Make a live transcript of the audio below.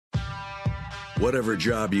Whatever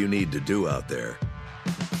job you need to do out there,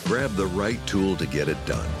 grab the right tool to get it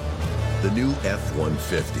done. The new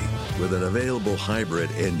F-150 with an available hybrid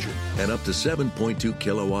engine and up to 7.2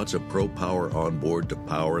 kilowatts of Pro Power on board to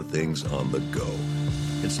power things on the go.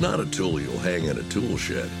 It's not a tool you'll hang in a tool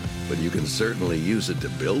shed, but you can certainly use it to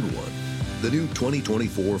build one. The new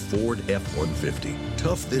 2024 Ford F-150.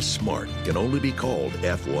 Tough this smart can only be called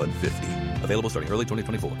F-150. Available starting early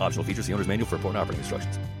 2024. Optional features, the owner's manual for important operating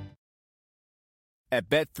instructions. At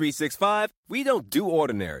Bet365, we don't do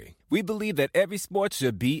ordinary. We believe that every sport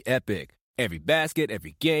should be epic. Every basket,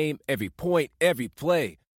 every game, every point, every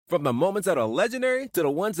play. From the moments that are legendary to the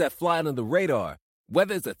ones that fly under the radar.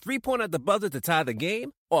 Whether it's a three-pointer at the buzzer to tie the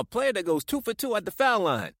game or a player that goes 2 for 2 at the foul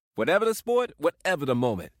line. Whatever the sport, whatever the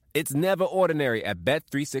moment. It's never ordinary at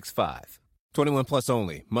Bet365. 21 plus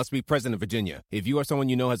only. Must be present in Virginia. If you or someone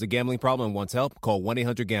you know has a gambling problem and wants help, call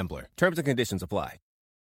 1-800-GAMBLER. Terms and conditions apply.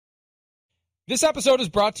 This episode is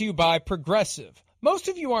brought to you by Progressive. Most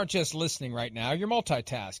of you aren't just listening right now, you're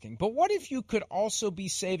multitasking. But what if you could also be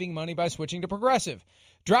saving money by switching to Progressive?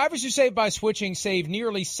 Drivers who save by switching save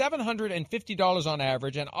nearly $750 on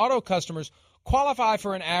average, and auto customers qualify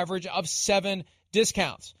for an average of 7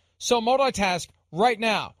 discounts. So multitask right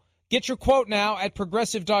now. Get your quote now at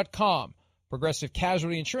Progressive.com. Progressive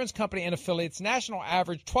Casualty Insurance Company and affiliates national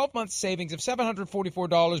average 12-month savings of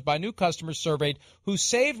 $744 by new customers surveyed who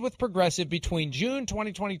saved with Progressive between June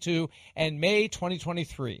 2022 and May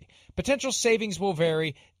 2023. Potential savings will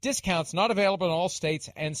vary. Discounts not available in all states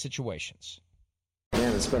and situations.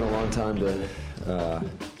 Man, it's been a long time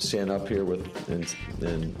to stand up here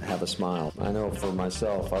and have a smile. I know for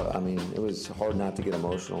myself, I mean, it was hard not to get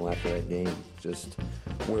emotional after that game. Just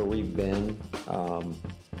where we've been.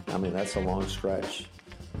 I mean, that's a long stretch,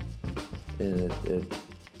 and it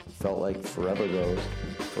felt like forever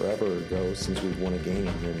ago since we've won a game,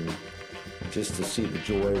 and just to see the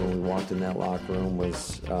joy when we walked in that locker room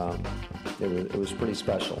was it was pretty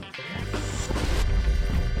special.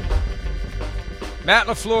 Matt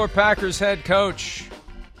LaFleur, Packers head coach,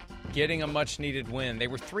 getting a much-needed win. They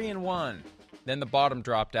were 3-1. Then the bottom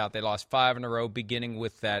dropped out. They lost 5 in a row, beginning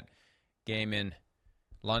with that game in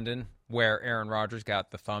London where Aaron Rodgers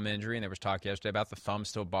got the thumb injury, and there was talk yesterday about the thumb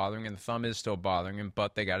still bothering him, and the thumb is still bothering him,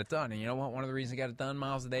 but they got it done. And you know what? One of the reasons they got it done,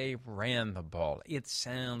 Miles, they ran the ball. It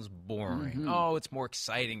sounds boring. Mm-hmm. Oh, it's more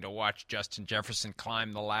exciting to watch Justin Jefferson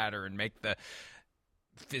climb the ladder and make the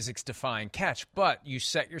physics-defying catch, but you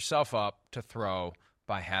set yourself up to throw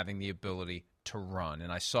by having the ability to run.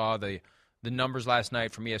 And I saw the numbers last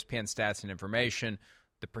night from ESPN Stats and Information.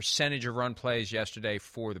 The percentage of run plays yesterday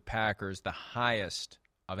for the Packers, the highest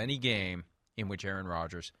of any game in which Aaron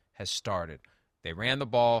Rodgers has started. They ran the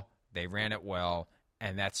ball, they ran it well,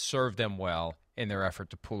 and that served them well in their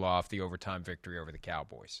effort to pull off the overtime victory over the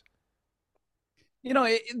Cowboys. You know,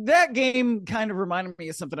 that game kind of reminded me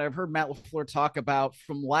of something I've heard Matt LaFleur talk about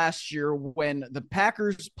from last year when the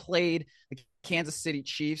Packers played the Kansas City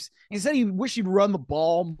Chiefs. He said he wished he'd run the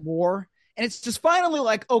ball more. And it's just finally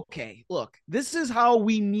like, okay, look, this is how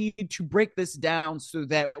we need to break this down so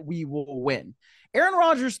that we will win. Aaron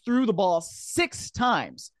Rodgers threw the ball 6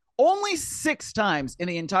 times, only 6 times in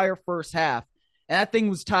the entire first half. And that thing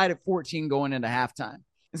was tied at 14 going into halftime.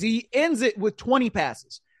 As he ends it with 20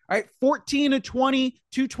 passes. All right, 14 of 20,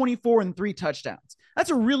 224, and 3 touchdowns. That's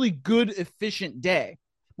a really good, efficient day.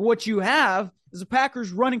 But what you have is the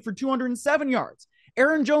Packers running for 207 yards.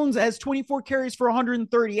 Aaron Jones has 24 carries for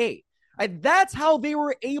 138. That's how they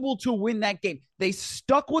were able to win that game. They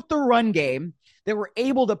stuck with the run game. They were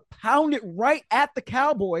able to pound it right at the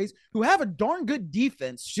Cowboys, who have a darn good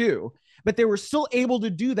defense too, but they were still able to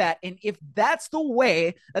do that. And if that's the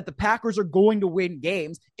way that the Packers are going to win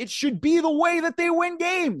games, it should be the way that they win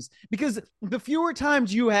games, because the fewer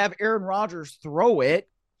times you have Aaron Rodgers throw it,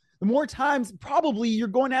 the more times probably you're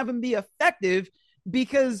going to have him be effective,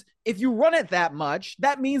 because if you run it that much,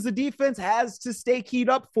 that means the defense has to stay keyed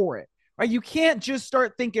up for it. Right? You can't just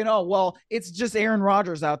start thinking, oh, well, it's just Aaron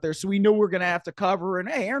Rodgers out there, so we know we're going to have to cover. And,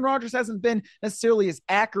 hey, Aaron Rodgers hasn't been necessarily as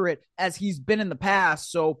accurate as he's been in the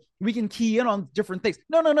past, so we can key in on different things.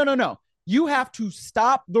 No. You have to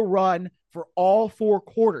stop the run for all 4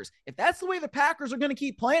 quarters. If that's the way the Packers are going to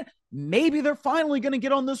keep playing, maybe they're finally going to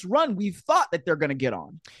get on this run we've thought that they're going to get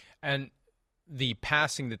on. And the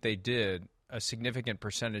passing that they did, a significant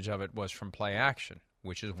percentage of it was from play action,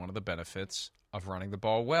 which is one of the benefits of running the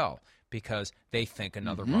ball well, because they think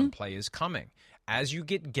another run play is coming. As you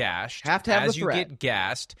get gashed, have to have as the you threat. get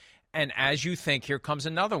gassed, And as you think, here comes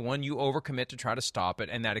another one, you overcommit to try to stop it,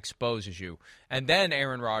 and that exposes you. And then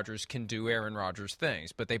Aaron Rodgers can do Aaron Rodgers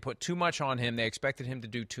things. But they put too much on him. They expected him to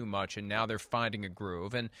do too much, and now they're finding a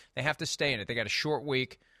groove. And they have to stay in it. They got a short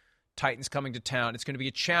week. Titans coming to town. It's going to be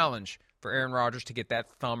a challenge for Aaron Rodgers to get that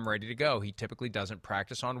thumb ready to go. He typically doesn't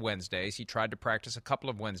practice on Wednesdays. He tried to practice a couple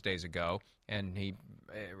of Wednesdays ago, and he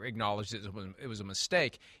acknowledged it was a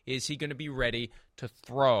mistake. Is he going to be ready to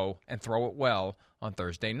throw and throw it well on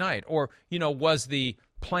Thursday night? Or, was the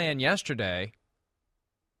plan yesterday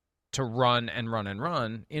to run and run and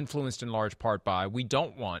run influenced in large part by we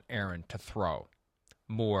don't want Aaron to throw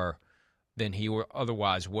more than he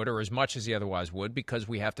otherwise would, or as much as he otherwise would, because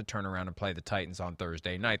we have to turn around and play the Titans on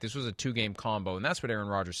Thursday night. This was a 2-game combo, and that's what Aaron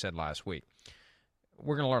Rodgers said last week.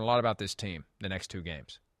 We're going to learn a lot about this team the next 2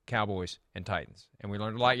 games, Cowboys and Titans. And we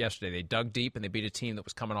learned a lot yesterday. They dug deep, and they beat a team that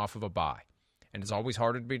was coming off of a bye. And it's always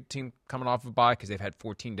harder to beat a team coming off of a bye because they've had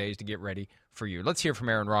 14 days to get ready for you. Let's hear from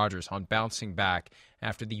Aaron Rodgers on bouncing back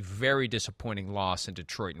after the very disappointing loss in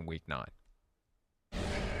Detroit in Week 9.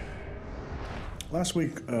 Last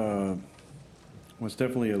week was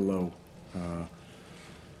definitely a low,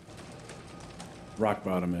 rock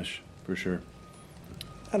bottom-ish for sure.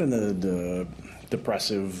 Not in the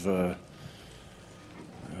depressive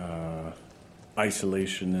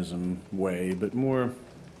isolationism way, but more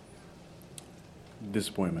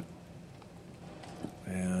disappointment.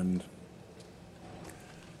 And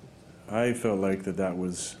I felt like that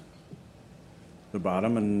was the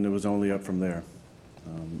bottom, and it was only up from there.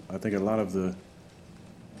 I think a lot of the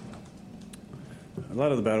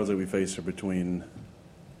battles that we face are between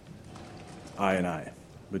I and I,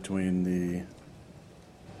 between the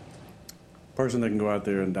person that can go out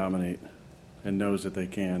there and dominate and knows that they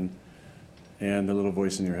can, and the little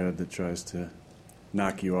voice in your head that tries to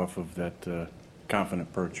knock you off of that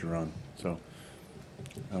confident perch you're on. So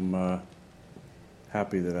I'm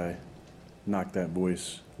happy that I knocked that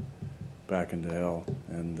voice back into hell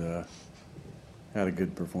and had a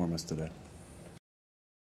good performance today.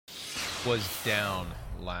 Was down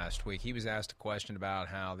last week. He was asked a question about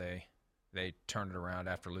how they turned it around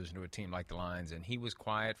after losing to a team like the Lions, and he was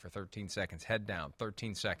quiet for 13 seconds, head down,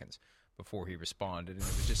 13 seconds before he responded. And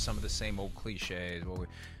it was just some of the same old cliches.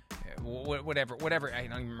 Whatever. I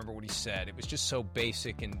don't even remember what he said. It was just so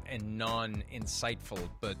basic and non-insightful,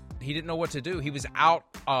 but he didn't know what to do. He was out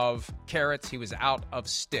of carrots. He was out of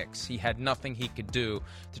sticks. He had nothing he could do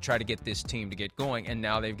to try to get this team to get going, and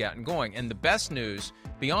now they've gotten going. And the best news,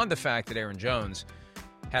 beyond the fact that Aaron Jones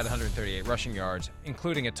had 138 rushing yards,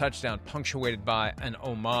 including a touchdown punctuated by an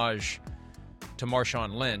homage to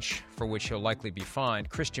Marshawn Lynch, for which he'll likely be fined.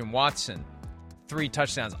 Christian Watson, 3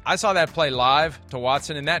 touchdowns. I saw that play live to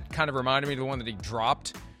Watson, and that kind of reminded me of the one that he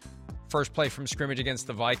dropped. First play from scrimmage against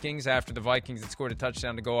the Vikings after the Vikings had scored a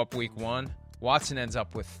touchdown to go up Week 1. Watson ends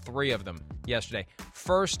up with 3 of them yesterday.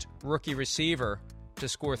 First rookie receiver to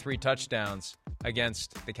score 3 touchdowns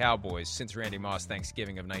against the Cowboys since Randy Moss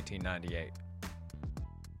Thanksgiving of 1998.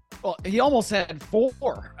 Well, he almost had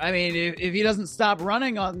 4. I mean, if he doesn't stop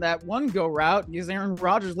running on that one go route, because Aaron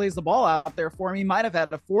Rodgers lays the ball out there for him, he might have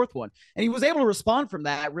had a 4th one. And he was able to respond from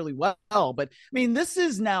that really well. But, I mean, this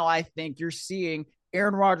is now, I think, you're seeing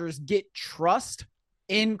Aaron Rodgers get trust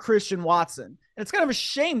in Christian Watson. And it's kind of a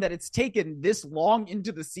shame that it's taken this long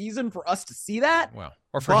into the season for us to see that. Well,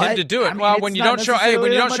 or for him to do it. I mean, well, when you don't show up for the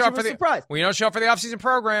offseason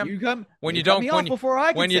program, when you don't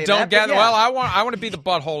gather. Well, I want to be the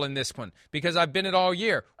butthole in this one because I've been it all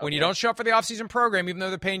year. When you don't show up for the offseason program, even though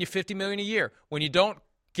they're paying you $50 million a year, when you don't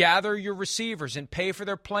gather your receivers and pay for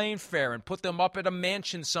their plane fare and put them up at a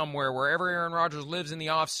mansion somewhere wherever Aaron Rodgers lives in the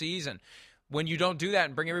offseason. When you don't do that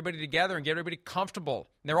and bring everybody together and get everybody comfortable,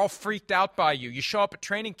 and they're all freaked out by you. You show up at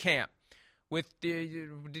training camp did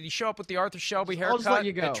he show up with the Arthur Shelby haircut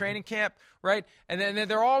at training camp, right? And then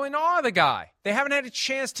they're all in awe of the guy. They haven't had a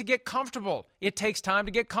chance to get comfortable. It takes time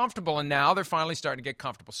to get comfortable, and now they're finally starting to get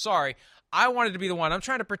comfortable. Sorry, I wanted to be the one. I'm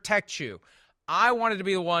trying to protect you. I wanted to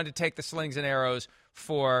be the one to take the slings and arrows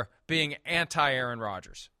for being anti-Aaron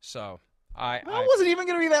Rodgers. So I wasn't even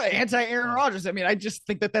going to be that anti-Aaron Rodgers. I mean, I just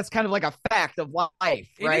think that that's kind of like a fact of life, right?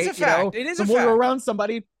 It is a fact. It is a fact. The more you're around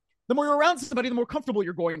somebody, the more comfortable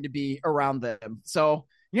you're going to be around them. So,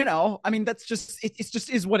 I mean, that's just, it's just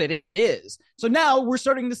is what it is. So now we're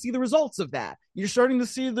starting to see the results of that. You're starting to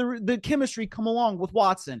see the chemistry come along with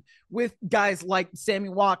Watson, with guys like Sammy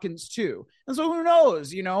Watkins too. And so who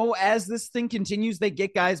knows, as this thing continues, they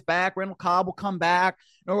get guys back. Randall Cobb will come back.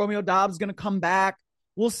 Romeo Doubs is going to come back.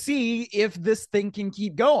 We'll see if this thing can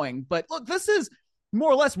keep going. But look, this is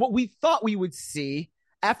more or less what we thought we would see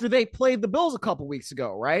after they played the Bills a couple weeks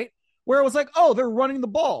ago, right? where it was like, oh, they're running the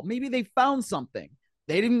ball. Maybe they found something.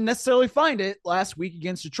 They didn't necessarily find it last week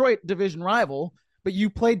against Detroit, division rival, but you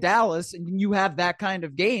play Dallas and you have that kind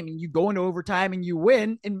of game and you go into overtime and you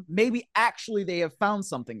win, and maybe actually they have found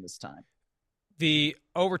something this time. The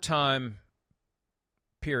overtime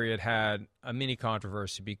period had a mini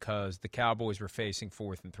controversy because the Cowboys were facing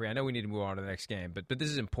 4th and 3. I know we need to move on to the next game, but this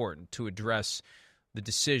is important to address the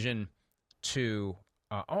decision to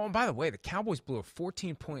and by the way, the Cowboys blew a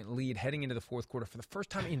 14-point lead heading into the fourth quarter for the first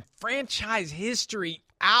time in franchise history.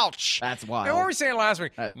 Ouch. That's wild. And what were we saying last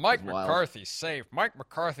week? That Mike wild. McCarthy's safe. Mike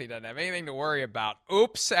McCarthy doesn't have anything to worry about.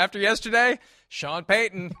 Oops, after yesterday, Sean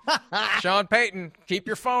Payton. Sean Payton, keep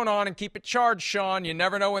your phone on and keep it charged, Sean. You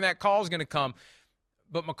never know when that call is going to come.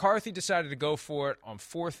 But McCarthy decided to go for it on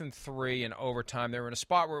 4th and 3 in overtime. They were in a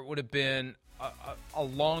spot where it would have been a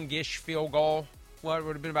longish field goal. Well, it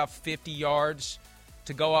would have been about 50 yards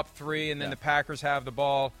to go up 3, and then the Packers have the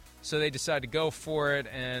ball. So they decided to go for it,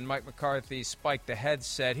 and Mike McCarthy spiked the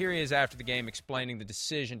headset. Here he is after the game explaining the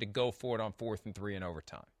decision to go for it on 4th and 3 in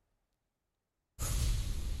overtime.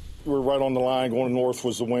 We were right on the line. Going north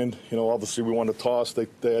was the wind. Obviously we wanted to toss. They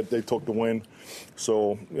took the win.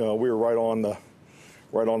 So, we were right on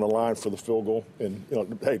the line for the field goal. And,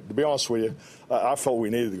 hey, to be honest with you, I felt we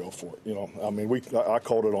needed to go for it. I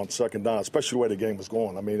called it on second down, especially the way the game was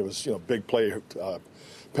going. It was, big play,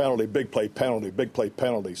 penalty, big play, penalty, big play,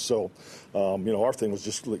 penalty. So, our thing was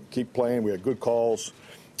just keep playing. We had good calls,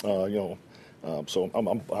 so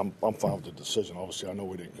I'm fine with the decision. Obviously, I know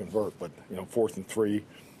we didn't convert, but, 4th and 3,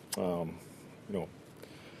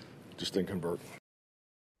 just didn't convert.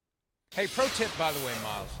 Hey, pro tip, by the way,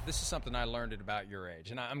 Miles. This is something I learned at about your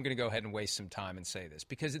age, and I'm going to go ahead and waste some time and say this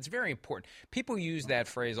because it's very important. People use that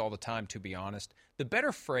phrase all the time, to be honest. The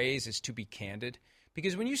better phrase is to be candid,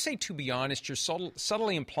 because when you say to be honest, you're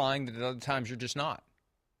subtly implying that at other times you're just not.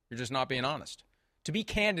 You're just not being honest. To be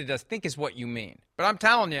candid, I think, is what you mean. But I'm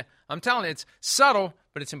telling you, it's subtle,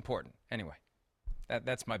 but it's important. Anyway.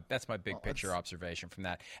 That's my big picture observation from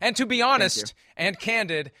that. And to be honest and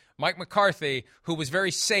candid, Mike McCarthy, who was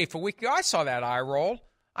very safe a week ago, I saw that eye roll.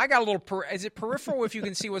 I got a little is it peripheral if you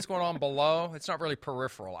can see what's going on below? It's not really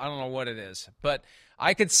peripheral. I don't know what it is. But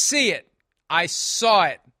I could see it. I saw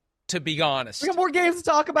it, to be honest. We got more games to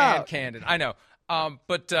talk about. And candid. I know.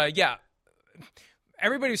 Yeah.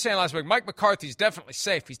 Everybody was saying last week, Mike McCarthy's definitely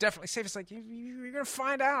safe. He's definitely safe. It's like, you're going to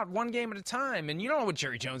find out one game at a time. And you don't know what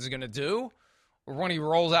Jerry Jones is going to do. Or when he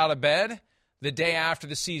rolls out of bed the day after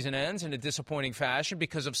the season ends in a disappointing fashion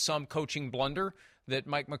because of some coaching blunder that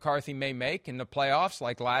Mike McCarthy may make in the playoffs,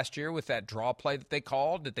 like last year with that draw play that they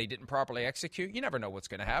called that they didn't properly execute. You never know what's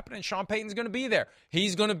going to happen, and Sean Payton's going to be there.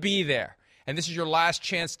 He's going to be there. And this is your last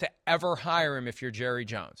chance to ever hire him if you're Jerry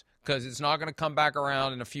Jones, because it's not going to come back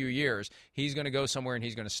around in a few years. He's going to go somewhere, and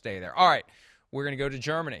he's going to stay there. All right, we're going to go to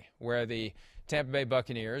Germany, where the Tampa Bay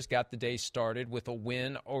Buccaneers got the day started with a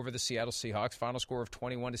win over the Seattle Seahawks, final score of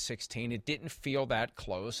 21-16. It didn't feel that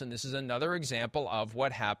close, and this is another example of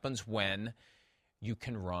what happens when you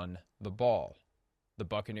can run the ball. The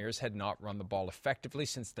Buccaneers had not run the ball effectively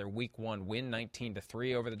since their Week 1 win,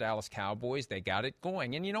 19-3 over the Dallas Cowboys. They got it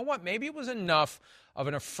going. And you know what? Maybe it was enough of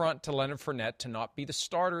an affront to Leonard Fournette to not be the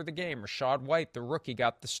starter of the game. Rachaad White, the rookie,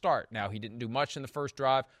 got the start. Now, he didn't do much in the first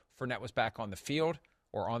drive. Fournette was back on the field,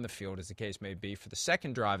 or on the field, as the case may be, for the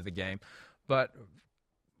second drive of the game. But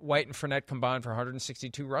White and Fournette combined for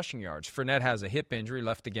 162 rushing yards. Fournette has a hip injury,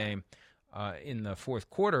 left the game in the fourth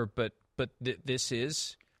quarter, but this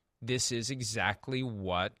is exactly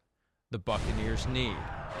what the Buccaneers need.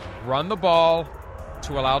 Run the ball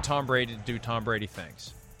to allow Tom Brady to do Tom Brady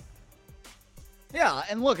things. Yeah,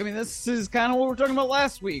 and look, this is kind of what we were talking about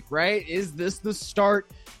last week, right? Is this the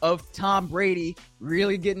start of Tom Brady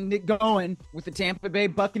really getting it going with the Tampa Bay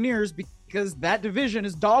Buccaneers? Because that division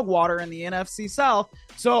is dog water in the NFC South.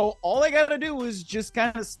 So all they got to do is just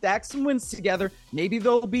kind of stack some wins together. Maybe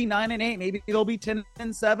they'll be 9-8, maybe they'll be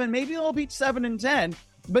 10-7, maybe they'll be 7-10.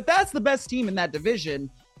 But that's the best team in that division.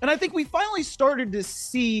 And I think we finally started to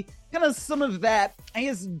see kind of some of that,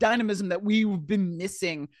 dynamism that we've been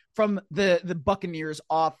missing from the Buccaneers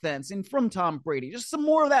offense and from Tom Brady. Just some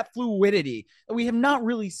more of that fluidity that we have not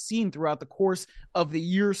really seen throughout the course of the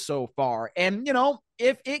year so far. And,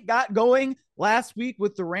 if it got going last week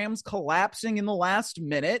with the Rams collapsing in the last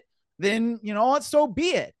minute, then, so be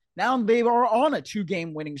it. Now they are on a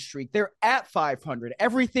 2-game winning streak. They're at 500.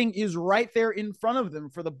 Everything is right there in front of them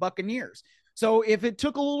for the Buccaneers. So if it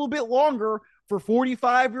took a little bit longer for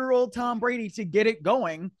 45-year-old Tom Brady to get it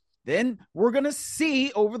going, then we're going to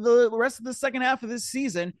see over the rest of the second half of this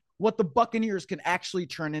season what the Buccaneers can actually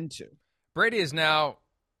turn into. Brady is now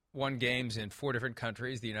won games in 4 different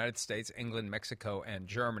countries, the United States, England, Mexico, and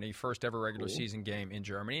Germany. First ever regular season game in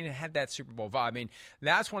Germany, and it had that Super Bowl vibe. I mean,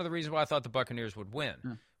 that's one of the reasons why I thought the Buccaneers would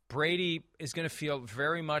win. Brady is going to feel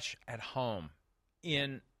very much at home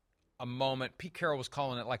in a moment. Pete Carroll was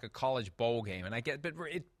calling it like a college bowl game, and I get, but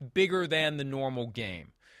it's bigger than the normal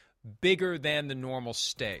game, bigger than the normal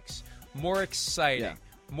stakes, more exciting,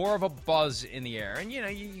 more of a buzz in the air. And,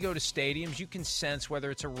 you go to stadiums, you can sense whether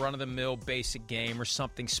it's a run-of-the-mill basic game or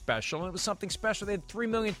something special. And it was something special. They had 3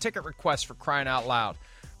 million ticket requests, for crying out loud,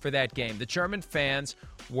 for that game. The German fans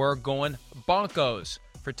were going bonkos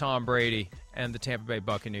for Tom Brady and the Tampa Bay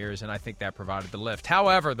Buccaneers, and I think that provided the lift.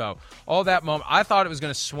 However, though, all that moment, I thought it was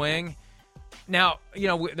going to swing. Now,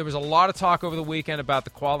 there was a lot of talk over the weekend about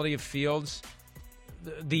the quality of fields.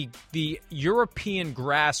 The European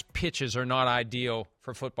grass pitches are not ideal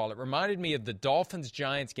for football. It reminded me of the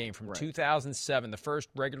Dolphins-Giants game from 2007, the first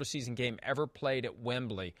regular season game ever played at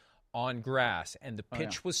Wembley on grass. And the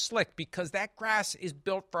pitch was slick because that grass is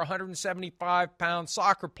built for 175-pound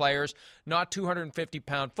soccer players, not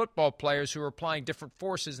 250-pound football players who are applying different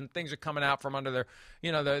forces, and things are coming out from under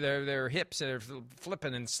their hips and they're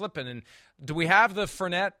flipping and slipping. And do we have the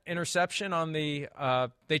Fournette interception on the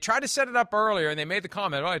they tried to set it up earlier, and they made the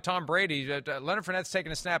comment, Tom Brady, Leonard Fournette's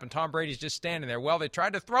taking a snap, and Tom Brady's just standing there. Well, they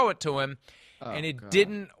tried to throw it to him, and it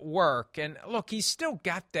didn't work. And, look, he's still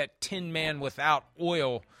got that Tin Man without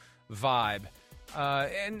oil vibe.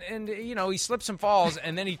 And he slips and falls,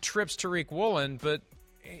 and then he trips Tariq Woolen. But,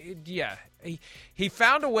 he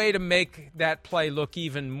found a way to make that play look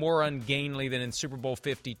even more ungainly than in Super Bowl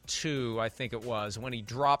 52, I think it was, when he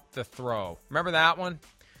dropped the throw. Remember that one?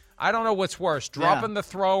 I don't know what's worse, dropping the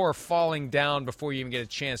throw or falling down before you even get a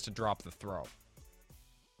chance to drop the throw.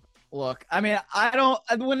 Look, I mean,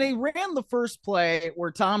 when they ran the first play where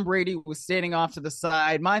Tom Brady was standing off to the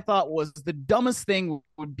side, my thought was the dumbest thing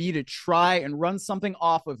would be to try and run something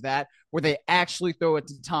off of that where they actually throw it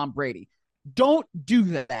to Tom Brady. Don't do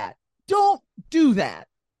that. Don't do that.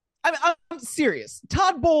 I'm serious.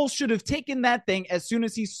 Todd Bowles should have taken that thing as soon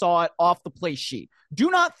as he saw it off the play sheet. Do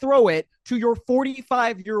not throw it to your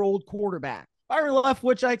 45-year-old quarterback. Byron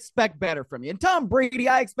Leftwich, I expect better from you. And Tom Brady,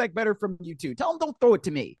 I expect better from you too. Tell him don't throw it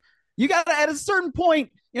to me. You got to, at a certain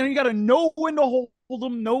point, you got to know when to hold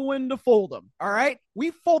them, know when to fold them. All right?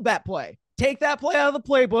 We fold that play. Take that play out of the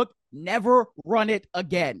playbook. Never run it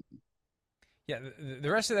again. Yeah, the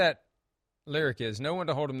rest of that lyric is know when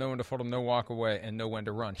to hold him, know when to fold him, know walk away, and know when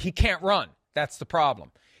to run. He can't run. That's the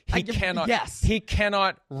problem. He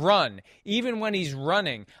cannot run, even when he's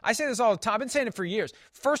running. I say this all the time. I've been saying it for years.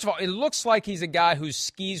 First of all, it looks like he's a guy whose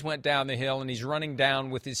skis went down the hill and he's running down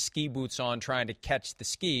with his ski boots on trying to catch the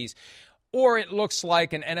skis. Or it looks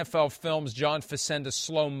like an NFL Films John Facenda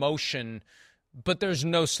slow motion, but there's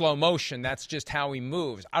no slow motion. That's just how he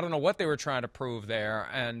moves. I don't know what they were trying to prove there,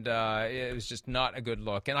 and it was just not a good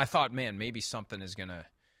look. And I thought, man, maybe something is going to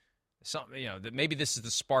 – maybe this is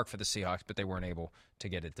the spark for the Seahawks, but they weren't able to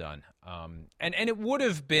get it done. And it would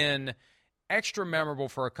have been extra memorable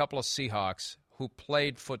for a couple of Seahawks who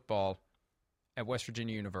played football at West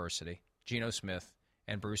Virginia University, Geno Smith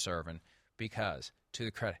and Bruce Irvin, because, to the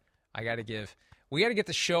credit, we got to get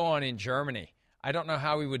the show on in Germany. I don't know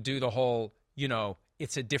how we would do the whole,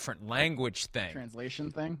 it's a different language thing. Translation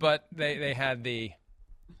thing? But they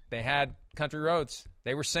had Country Roads.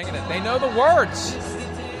 They were singing it. They know the words.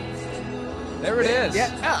 There it is.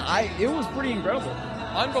 It was pretty incredible.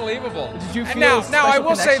 Unbelievable. Did you feel now I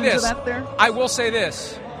will say this. I will say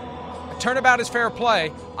this. Turnabout is fair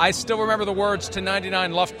play. I still remember the words to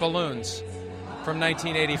 99 Luft Balloons from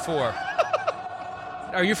 1984.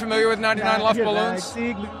 Are you familiar with 99 Luft Balloons?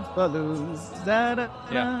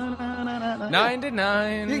 Yeah.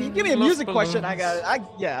 99. Give me a music question. I got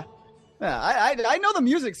it. I know the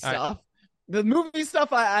music stuff. Right. The movie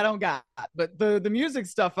stuff I don't got, but the music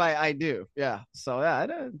stuff I do. Yeah. So, I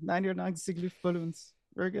did 99 Luft Balloons.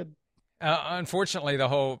 Very good. Unfortunately, the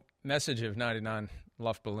whole message of 99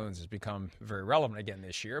 Luft Balloons has become very relevant again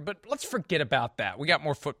this year, but let's forget about that. We got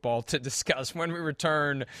more football to discuss when we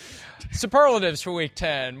return. Superlatives for Week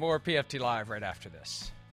 10. More PFT Live right after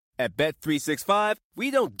this. At Bet365,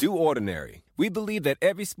 we don't do ordinary. We believe that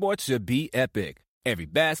every sport should be epic. Every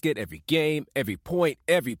basket, every game, every point,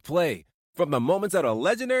 every play. From the moments that are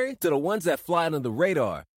legendary to the ones that fly under the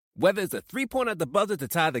radar. Whether it's a three-pointer at the buzzer to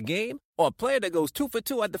tie the game or a player that goes 2 for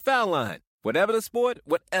 2 at the foul line. Whatever the sport,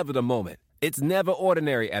 whatever the moment. It's never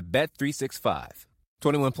ordinary at Bet365.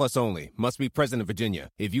 21 plus only. Must be present in Virginia.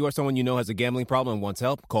 If you or someone you know has a gambling problem and wants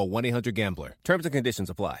help, call 1-800-GAMBLER. Terms and conditions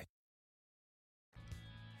apply.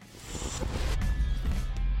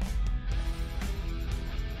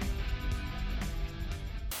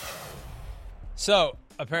 So,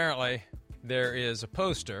 apparently, there is a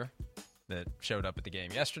poster that showed up at the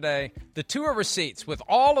game yesterday. The Tua receipts with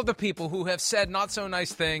all of the people who have said not so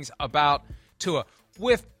nice things about Tua,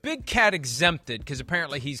 with Big Cat exempted because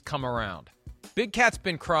apparently he's come around. Big Cat's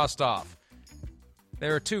been crossed off.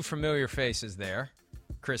 There are two familiar faces there,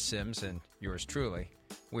 Chris Sims and yours truly.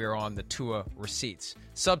 We are on the Tua receipts.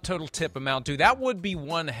 Subtotal tip amount due. That would be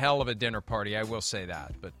one hell of a dinner party, I will say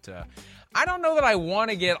that. But I don't know that I want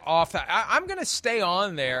to get off that. I'm going to stay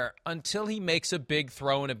on there until he makes a big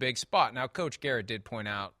throw in a big spot. Now, Coach Garrett did point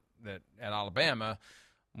out that at Alabama,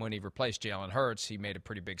 when he replaced Jalen Hurts, he made a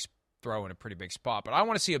pretty big throw in a pretty big spot. But I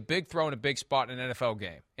want to see a big throw in a big spot in an NFL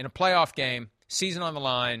game, in a playoff game, season on the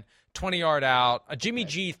line, 20-yard out, a Jimmy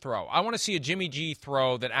G throw. I want to see a Jimmy G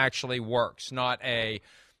throw that actually works, not a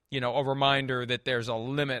reminder that there's a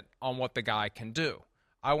limit on what the guy can do.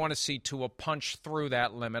 I want to see Tua punch through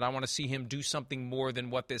that limit. I want to see him do something more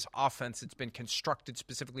than what this offense that's been constructed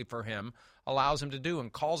specifically for him allows him to do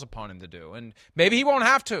and calls upon him to do. And maybe he won't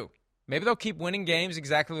have to. Maybe they'll keep winning games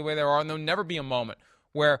exactly the way they are, and there'll never be a moment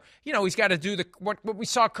where, he's got to do what we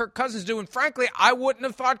saw Kirk Cousins do. And frankly, I wouldn't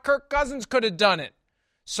have thought Kirk Cousins could have done it.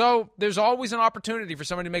 So there's always an opportunity for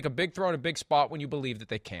somebody to make a big throw in a big spot when you believe that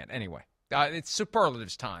they can. Anyway, it's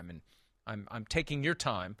superlatives time, and I'm taking your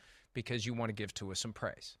time because you want to give Tua some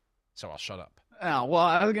praise. So I'll shut up. Oh, well,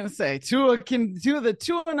 I was going to say, the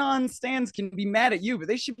Tua stands can be mad at you, but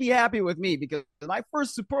they should be happy with me because my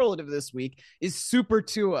first superlative this week is Super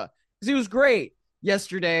Tua. Because he was great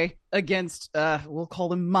yesterday against, we'll call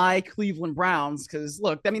them my Cleveland Browns. Because,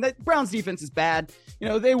 look, that Browns defense is bad.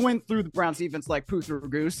 They went through the Browns defense like poo through a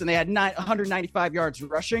goose, and they had 195 yards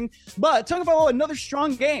rushing. But talking about another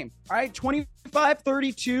strong game, all right,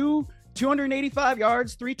 25-32, 285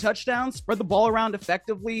 yards, 3 touchdowns, spread the ball around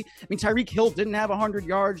effectively. Tyreek Hill didn't have 100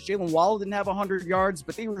 yards. Jalen Waddle didn't have 100 yards,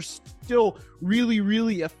 but they were still really,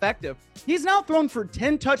 really effective. He's now thrown for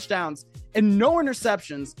 10 touchdowns and no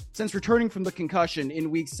interceptions since returning from the concussion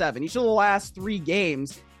in week 7. Each of the last 3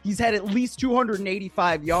 games, he's had at least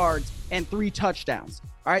 285 yards and 3 touchdowns.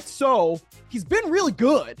 All right, so he's been really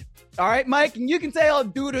good. All right, Mike, and you can say, "Oh,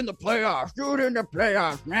 do it in the playoffs. Do it in the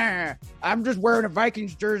playoffs." Nah, I'm just wearing a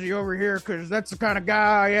Vikings jersey over here because that's the kind of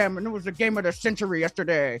guy I am, and it was the game of the century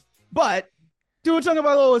yesterday. But Tua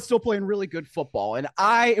Tagovailoa is still playing really good football, and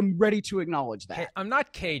I am ready to acknowledge that. Hey, I'm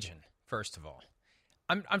not Cajun, first of all.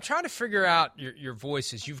 I'm trying to figure out your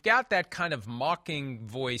voices. You've got that kind of mocking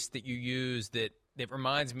voice that you use that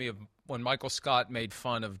reminds me of when Michael Scott made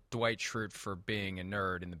fun of Dwight Schrute for being a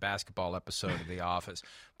nerd in the basketball episode of The Office.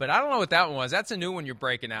 But I don't know what that one was. That's a new one you're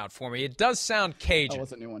breaking out for me. It does sound Cajun. That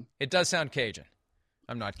was a new one. It does sound Cajun.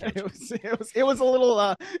 I'm not Cajun. It was a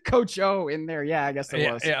little Coach O in there. Yeah, I guess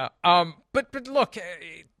it was. Yeah. But look,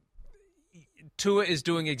 Tua is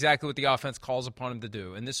doing exactly what the offense calls upon him to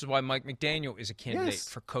do, and this is why Mike McDaniel is a candidate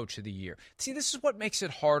for Coach of the Year. See, this is what makes it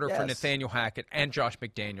harder for Nathaniel Hackett and Josh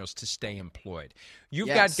McDaniels to stay employed. You've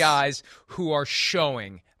got guys who are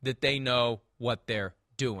showing that they know what they're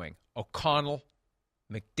doing. O'Connell,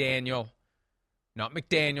 McDaniel, not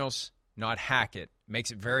McDaniels, not Hackett. Makes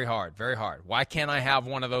it very hard, very hard. Why can't I have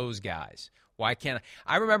one of those guys? Why can't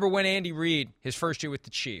I remember when Andy Reid, his first year with the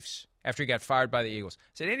Chiefs, after he got fired by the Eagles,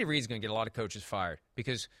 said Andy Reid's going to get a lot of coaches fired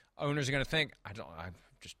because owners are going to think, I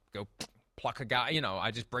just go pluck a guy,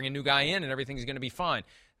 I just bring a new guy in and everything's going to be fine.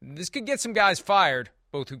 This could get some guys fired,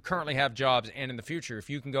 both who currently have jobs and in the future, if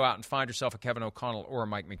you can go out and find yourself a Kevin O'Connell or a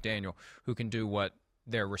Mike McDaniel who can do what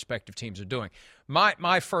their respective teams are doing.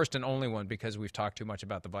 My first and only one, because we've talked too much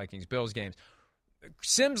about the Vikings-Bills games,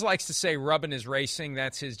 Sims likes to say rubbing is racing.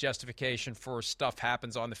 That's his justification for stuff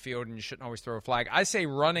happens on the field and you shouldn't always throw a flag. I say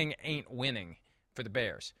running ain't winning for the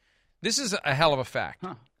Bears. This is a hell of a fact.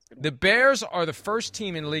 The Bears are the first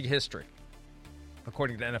team in league history,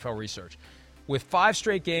 according to NFL research, with 5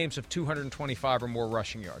 straight games of 225 or more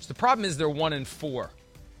rushing yards. The problem is they're 1-4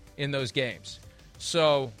 in those games.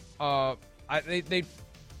 So they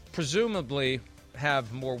presumably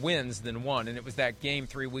have more wins than one, and it was that game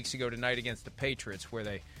 3 weeks ago tonight against the Patriots where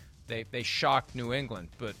they shocked New England.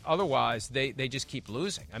 But otherwise, they just keep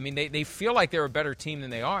losing. I mean, they feel like they're a better team than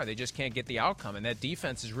they are. They just can't get the outcome, and that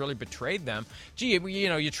defense has really betrayed them. Gee,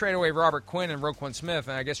 you trade away Robert Quinn and Roquan Smith,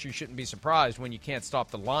 and I guess you shouldn't be surprised when you can't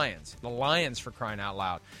stop the Lions. The Lions, for crying out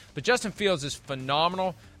loud. But Justin Fields is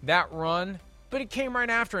phenomenal, that run, but it came right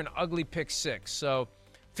after an ugly pick 6. So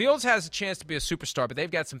Fields has a chance to be a superstar, but they've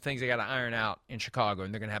got some things they got to iron out in Chicago,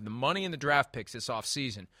 and they're going to have the money in the draft picks this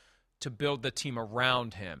offseason to build the team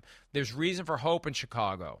around him. There's reason for hope in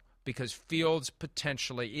Chicago because Fields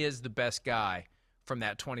potentially is the best guy from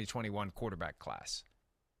that 2021 quarterback class.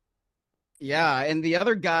 Yeah, and the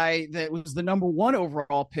other guy that was the number 1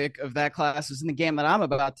 overall pick of that class is in the game that I'm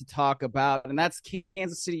about to talk about, and that's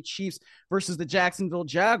Kansas City Chiefs versus the Jacksonville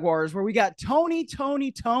Jaguars, where we got Tony.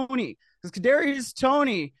 Because Kadarius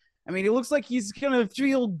Toney, I mean, it looks like he's going to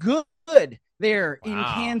feel good there in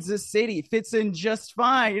Kansas City. Fits in just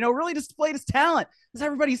fine. Really displayed his talent. As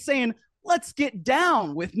everybody's saying, let's get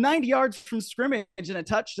down with 90 yards from scrimmage and a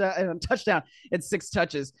touchdown and 6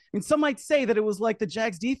 touches. I mean, some might say that it was like the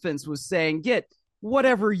Jags defense was saying, get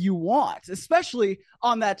whatever you want, especially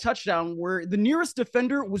on that touchdown where the nearest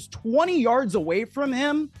defender was 20 yards away from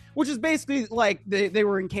him, which is basically like they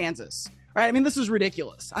were in Kansas. Right? I mean, this is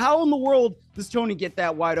ridiculous. How in the world does Tony get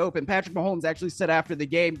that wide open? Patrick Mahomes actually said after the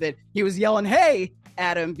game that he was yelling, hey,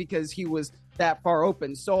 at him because he was that far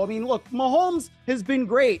open. So, I mean, look, Mahomes has been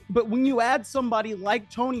great, but when you add somebody like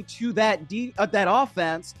Tony to that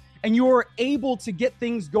offense and you're able to get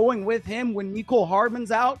things going with him when Mecole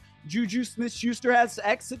Hardman's out, Juju Smith-Schuster has to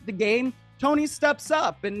exit the game, Tony steps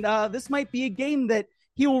up, and this might be a game that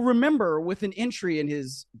he will remember with an entry in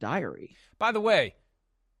his diary. By the way,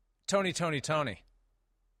 Tony.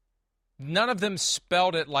 None of them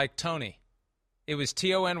spelled it like Tony. It was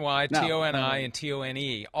T-O-N-Y, T-O-N-I, and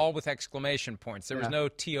T-O-N-E, all with exclamation points. There was no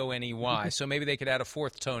T-O-N-E-Y. So maybe they could add a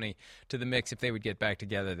fourth Tony to the mix if they would get back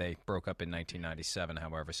together. They broke up in 1997,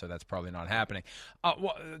 however, so that's probably not happening.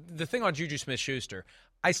 The thing on Juju Smith-Schuster,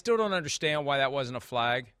 I still don't understand why that wasn't a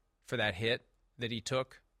flag for that hit that he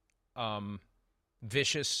took.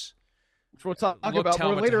 Vicious. Which we'll talk about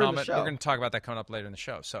more later in the show. We're going to talk about that coming up later in the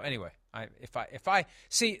show. So anyway, if I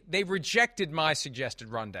see, they rejected my suggested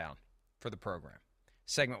rundown for the program.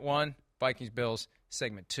 Segment 1, Vikings-Bills.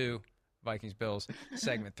 Segment 2, Vikings-Bills.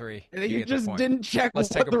 Segment 3. You just didn't check what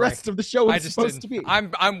the rest of the show was supposed to be.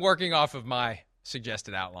 I'm working off of my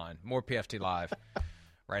suggested outline. More PFT Live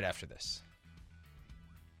right after this.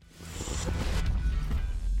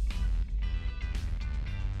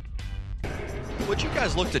 What you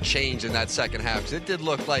guys look to change in that second half? Because it did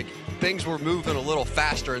look like things were moving a little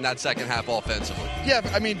faster in that second half offensively. Yeah,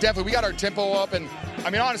 I mean, definitely. We got our tempo up, and, I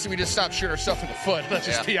mean, honestly, we just stopped shooting ourselves in the foot. Let's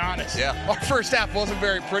just be honest. Yeah. Our first half wasn't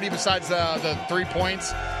very pretty besides the 3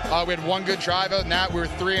 points. We had one good drive out, and that we were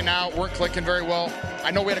 3 and out, weren't clicking very well.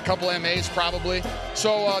 I know we had a couple MAs probably.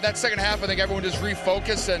 So that second half, I think everyone just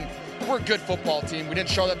refocused, and we're a good football team. We didn't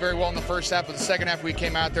show that very well in the first half, but the second half we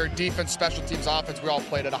came out there, defense, special teams, offense, we all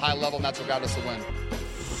played at a high level, and that's what got us the win.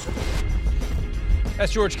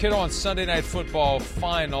 That's George Kittle on Sunday Night Football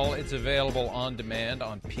Final. It's available on demand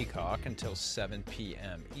on Peacock until 7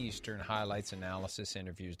 p.m. Eastern. Highlights, analysis,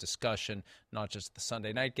 interviews, discussion, not just the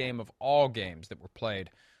Sunday night game, of all games that were played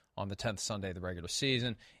on the 10th Sunday of the regular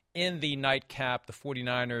season. In the nightcap, the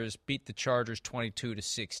 49ers beat the Chargers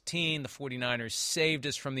 22-16. The 49ers saved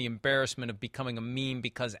us from the embarrassment of becoming a meme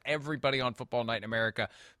because everybody on Football Night in America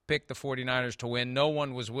picked the 49ers to win. No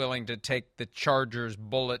one was willing to take the Chargers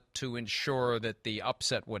bullet to ensure that the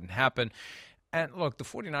upset wouldn't happen. And look, the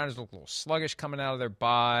 49ers looked a little sluggish coming out of their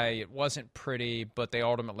bye. It wasn't pretty, but they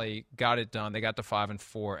ultimately got it done. They got to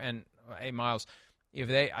 5-4. And, hey, Miles,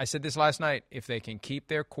 I said this last night, if they can keep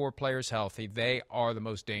their core players healthy, they are the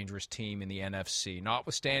most dangerous team in the NFC.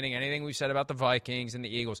 Notwithstanding anything we've said about the Vikings and the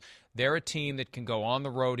Eagles, they're a team that can go on the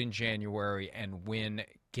road in January and win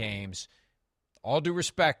games. All due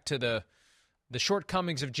respect to the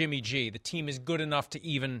shortcomings of Jimmy G, the team is good enough to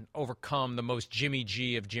even overcome the most Jimmy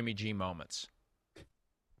G of Jimmy G moments.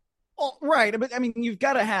 Well, right, but I mean, you've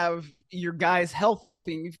got to have your guys healthy.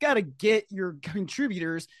 You've got to get your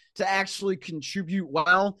contributors to actually contribute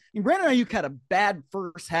well. I mean, Brandon Ayuk had a bad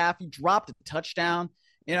first half. He dropped a touchdown,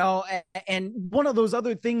 and one of those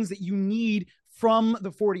other things that you need from the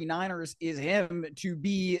 49ers is him to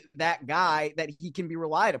be that guy that he can be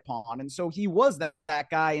relied upon. And so he was that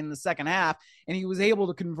guy in the second half, and he was able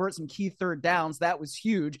to convert some key third downs. That was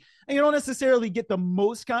huge. And you don't necessarily get the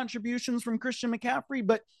most contributions from Christian McCaffrey,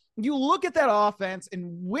 but you look at that offense,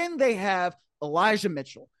 and when they have Elijah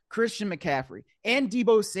Mitchell, Christian McCaffrey, and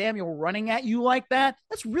Deebo Samuel running at you like that,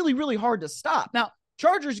 that's really, really hard to stop. Now,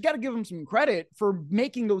 Chargers, you got to give them some credit for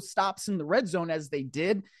making those stops in the red zone as they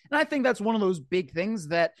did. And I think that's one of those big things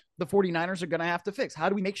that the 49ers are going to have to fix. How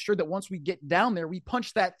do we make sure that once we get down there, we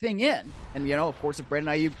punch that thing in? And, of course, if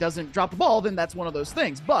Brandon Ayuk doesn't drop the ball, then that's one of those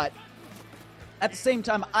things. But at the same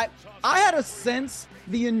time, I had a sense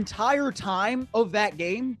the entire time of that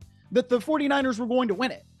game that the 49ers were going to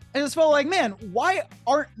win it. I just felt like, man, why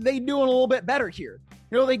aren't they doing a little bit better here?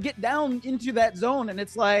 They get down into that zone, and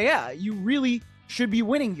it's like, yeah, you really should be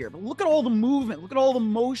winning here. But look at all the movement. Look at all the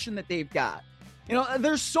motion that they've got.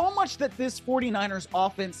 There's so much that this 49ers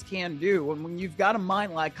offense can do. And when you've got a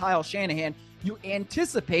mind like Kyle Shanahan, you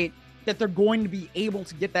anticipate that they're going to be able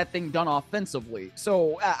to get that thing done offensively.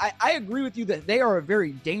 So I agree with you that they are a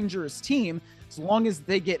very dangerous team as long as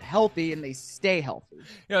they get healthy and they stay healthy.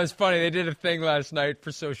 It's funny. They did a thing last night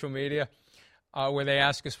for social media where they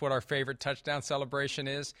asked us what our favorite touchdown celebration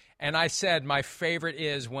is. And I said my favorite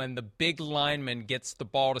is when the big lineman gets the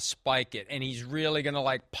ball to spike it, and he's really going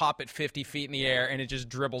to pop it 50 feet in the air, and it just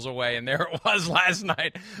dribbles away. And there it was last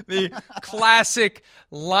night. The classic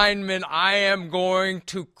lineman, I am going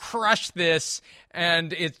to crush this.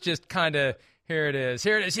 And it's just kind of, here it is.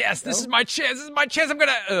 Yes, this is my chance. I'm going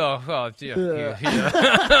to.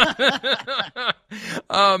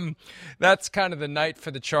 That's kind of the night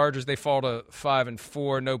for the Chargers. They fall to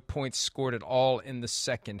 5-4. No points scored at all in the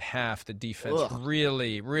second half. The defense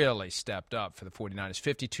really, really stepped up for the 49ers.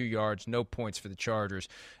 52 yards, no points for the Chargers.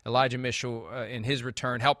 Elijah Mitchell, in his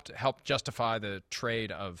return, helped justify the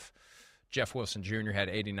trade of Jeff Wilson Jr. Had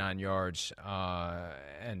 89 yards.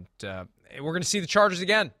 And we're going to see the Chargers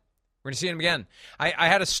again. We're going to see them again. I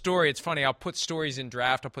had a story. It's funny. I'll put stories in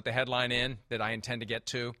draft. I'll put the headline in that I intend to get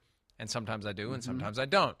to, and sometimes I do, and sometimes I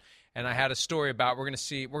don't. And I had a story about we're going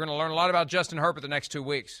to learn a lot about Justin Herbert the next 2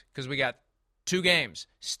 weeks because we got 2 games,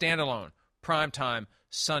 standalone, primetime,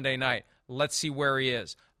 Sunday night. Let's see where he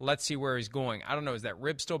is. Let's see where he's going. I don't know. Is that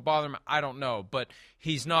rib still bothering him? I don't know. But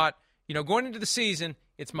he's not, going into the season,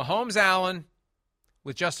 it's Mahomes Allen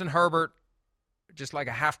with Justin Herbert just like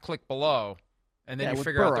a half click below. And then you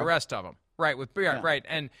figure out the rest of them. Right, right.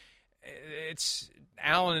 And it's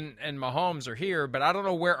Allen and Mahomes are here, but I don't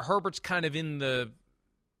know where Herbert's kind of in the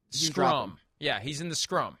scrum. Yeah, he's in the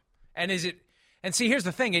scrum. And see, here's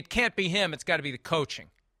the thing. It can't be him. It's got to be the coaching.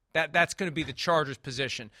 That's going to be the Chargers'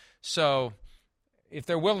 position. So if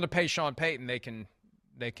they're willing to pay Sean Payton, they can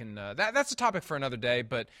that's a topic for another day.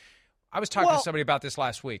 But I was talking to somebody about this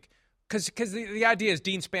last week because the idea is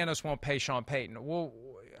Dean Spanos won't pay Sean Payton. Well,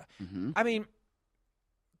 I mean,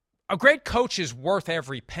 a great coach is worth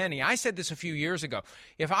every penny. I said this a few years ago.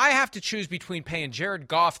 If I have to choose between paying Jared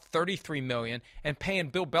Goff $33 million and paying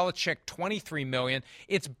Bill Belichick $23 million,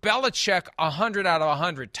 it's Belichick 100 out of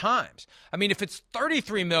 100 times. I mean, if it's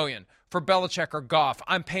 $33 million for Belichick or Goff,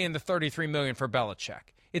 I'm paying the $33 million for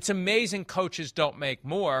Belichick. It's amazing coaches don't make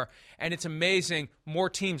more, and it's amazing more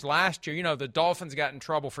teams last year. The Dolphins got in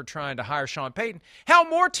trouble for trying to hire Sean Payton. Hell,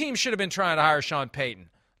 more teams should have been trying to hire Sean Payton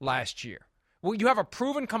last year. Well, you have a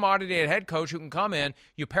proven commodity at head coach who can come in,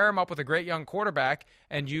 you pair him up with a great young quarterback,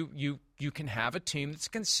 and you can have a team that's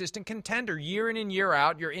a consistent contender year in and year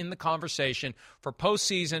out. You're in the conversation for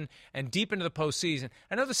postseason and deep into the postseason.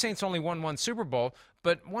 I know the Saints only won 1 Super Bowl,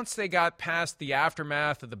 but once they got past the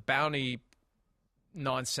aftermath of the bounty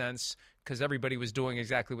nonsense, because everybody was doing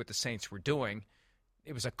exactly what the Saints were doing,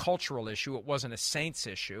 it was a cultural issue. It wasn't a Saints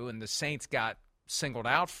issue, and the Saints got singled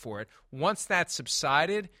out for it. Once that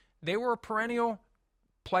subsided, they were a perennial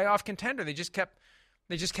playoff contender. They just kept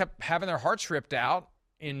having their hearts ripped out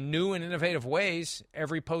in new and innovative ways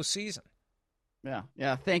every postseason.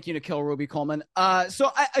 Yeah. Thank you, Nikhil Ruby-Coleman.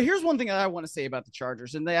 So here's one thing that I want to say about the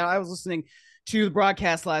Chargers. And I was listening to the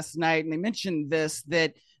broadcast last night, and they mentioned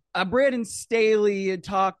that Brandon Staley had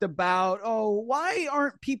talked about, why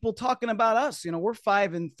aren't people talking about us? We're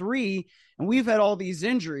 5-3, and we've had all these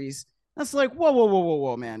injuries. That's like,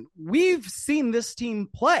 whoa, man. We've seen this team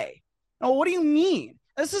play. Oh, what do you mean?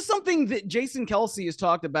 This is something that Jason Kelce has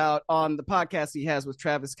talked about on the podcast he has with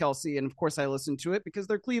Travis Kelce. And of course I listen to it because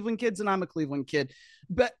they're Cleveland kids and I'm a Cleveland kid.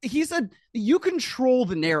 But he said, you control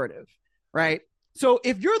the narrative, right? So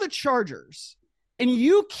if you're the Chargers and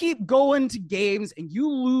you keep going to games and you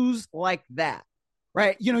lose like that,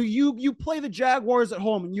 right? You play the Jaguars at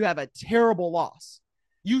home and you have a terrible loss.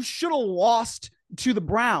 You should have lost to the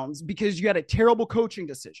Browns because you had a terrible coaching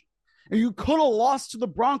decision. And you could have lost to the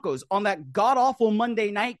Broncos on that god-awful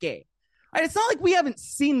Monday night game. Right? It's not like we haven't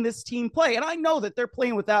seen this team play. And I know that they're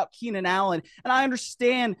playing without Keenan Allen, and I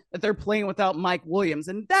understand that they're playing without Mike Williams.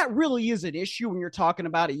 And that really is an issue when you're talking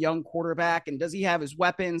about a young quarterback and does he have his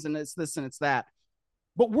weapons and it's this and it's that.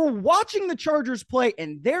 But we're watching the Chargers play,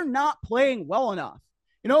 and they're not playing well enough.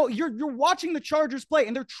 You're watching the Chargers play,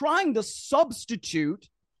 and they're trying to substitute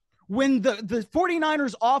when the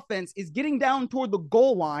 49ers offense is getting down toward the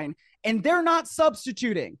goal line and they're not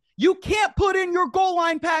substituting. You can't put in your goal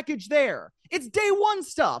line package there. It's day one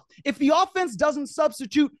stuff. If the offense doesn't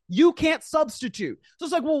substitute, you can't substitute. So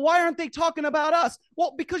it's like, well, why aren't they talking about us?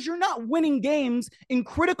 Well, because you're not winning games in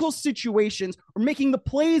critical situations or making the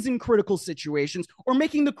plays in critical situations or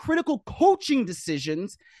making the critical coaching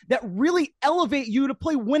decisions that really elevate you to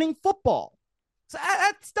play winning football. So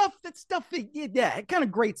that stuff, it kind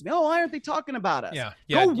of grates me. Oh, why aren't they talking about us? Yeah.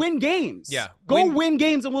 Go win games. Yeah. Go win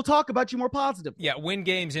games, and we'll talk about you more positively. Yeah, win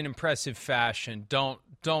games in impressive fashion. Don't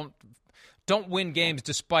win games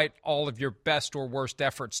despite all of your best or worst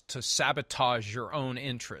efforts to sabotage your own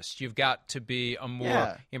interests. You've got to be a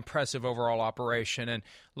more impressive overall operation. And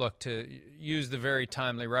look, to use the very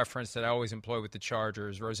timely reference that I always employ with the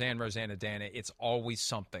Chargers, Rosanna, it's always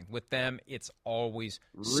something. With them, it's always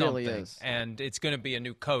really something. Is. And it's going to be a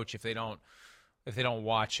new coach if they don't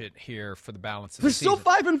watch it here for the balance of They're the season.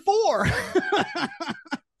 still 5-4.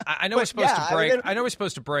 I know we're supposed to break. I know we're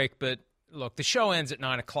supposed to break, but look, the show ends at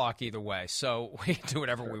 9 o'clock either way, so we can do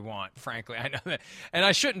whatever we want, frankly. I know that. And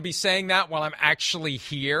I shouldn't be saying that while I'm actually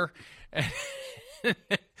here.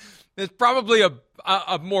 There's probably a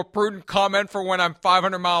more prudent comment for when I'm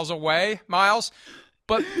 500 miles away, Miles.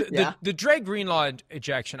 But the Dre Greenlaw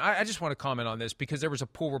ejection, I just want to comment on this because there was a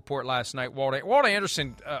pool report last night. Walt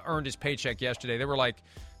Anderson earned his paycheck yesterday. There were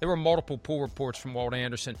multiple pool reports from Walt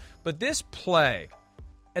Anderson. But this play,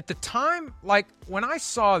 at the time, like when I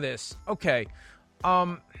saw this, okay,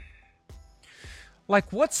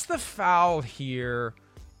 like what's the foul here?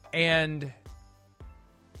 And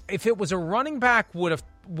if it was a running back, would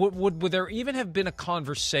there even have been a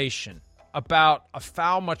conversation about a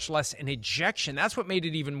foul, much less an ejection? That's what made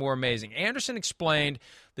it even more amazing. Anderson explained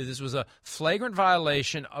that this was a flagrant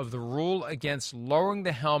violation of the rule against lowering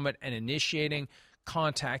the helmet and initiating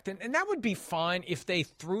contact. And that would be fine if they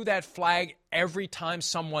threw that flag every time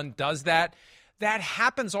someone does that. That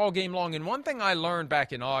happens all game long. And one thing I learned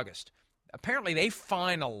back in August, apparently they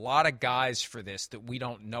fine a lot of guys for this that we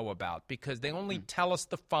don't know about because they only tell us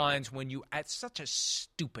the fines when you – it's such a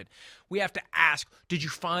stupid – we have to ask, did you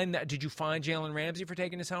fine Jalen Ramsey for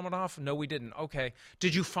taking his helmet off? No, we didn't. Okay.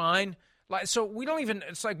 Did you fine – so we don't even –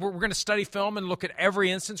 it's like we're going to study film and look at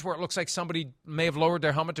every instance where it looks like somebody may have lowered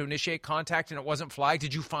their helmet to initiate contact and it wasn't flagged.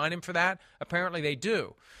 Did you fine him for that? Apparently they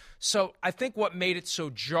do. So I think what made it so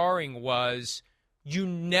jarring was you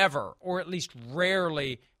never, or at least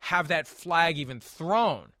rarely, have that flag even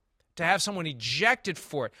thrown, to have someone ejected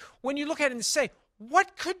for it. When you look at it and say,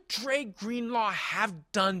 what could Dre Greenlaw have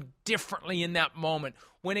done differently in that moment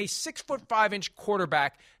when a 6'5"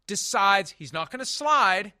 quarterback decides he's not going to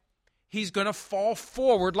slide, he's going to fall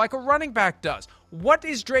forward like a running back does? What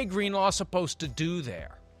is Dre Greenlaw supposed to do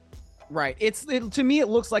there? Right. To me, it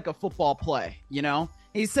looks like a football play, you know?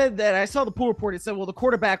 He said that, I saw the pool report, it said, well, the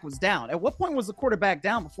quarterback was down. At what point was the quarterback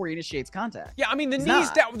down before he initiates contact? Yeah, I mean, the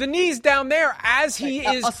knee's down there as he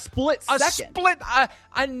is. A split second.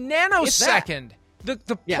 A nanosecond.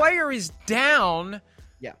 The player is down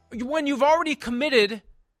when you've already committed.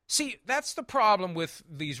 See, that's the problem with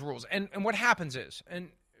these rules. And what happens is, and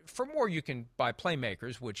for more you can buy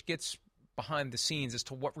Playmakers, which gets behind the scenes as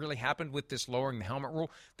to what really happened with this lowering the helmet rule.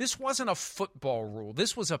 This wasn't a football rule.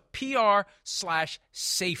 This was a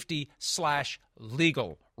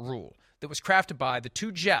PR/safety/legal rule that was crafted by the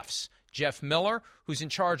two Jeffs. Jeff Miller, who's in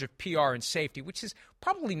charge of PR and safety, which is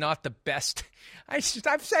probably not the best. I'd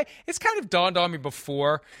say it's kind of dawned on me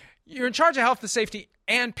before. You're in charge of health and safety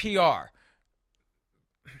and PR.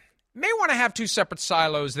 May want to have two separate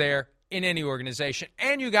silos there in any organization.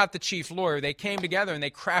 And you got the chief lawyer. They came together and they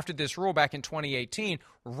crafted this rule back in 2018,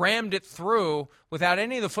 rammed it through without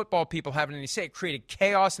any of the football people having any say. It created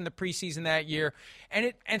chaos in the preseason that year.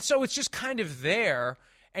 And so it's just kind of there,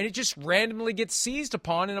 and it just randomly gets seized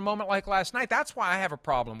upon in a moment like last night. That's why I have a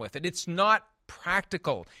problem with it. It's not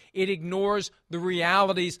practical. It ignores the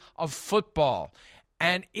realities of football.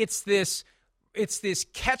 And it's this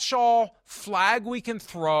catch-all flag we can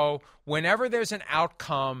throw whenever there's an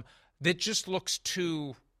outcome that just looks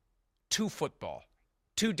too football,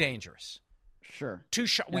 too dangerous. Sure.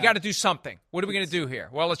 We got to do something. What are we going to do here?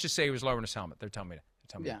 Well, let's just say he was lowering his helmet. They're telling me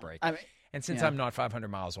to break. And since I'm not 500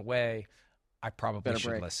 miles away, I probably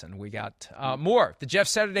should listen. We got more. The Jeff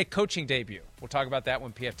Saturday coaching debut. We'll talk about that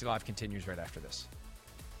when PFT Live continues right after this.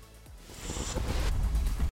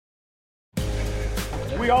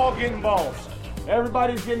 We all getting balls.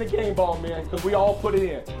 Everybody's getting a game ball, man, because we all put it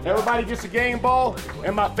in. Everybody gets a game ball,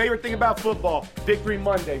 and my favorite thing about football, Victory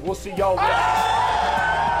Monday. We'll see y'all later.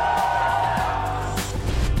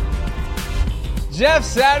 Jeff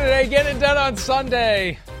Saturday, getting it done on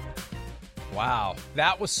Sunday. Wow,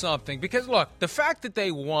 that was something. Because, look, the fact that they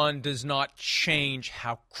won does not change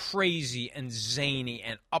how crazy and zany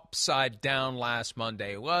and upside down last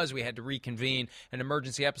Monday it was. We had to reconvene an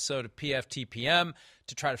emergency episode of PFTPM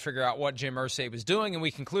to try to figure out what Jim Irsay was doing, and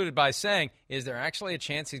we concluded by saying, is there actually a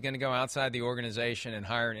chance he's going to go outside the organization and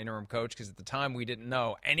hire an interim coach? Because at the time we didn't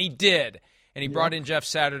know, and he did. And he brought in Jeff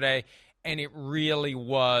Saturday, and it really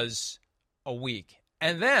was a week.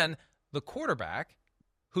 And then the quarterback,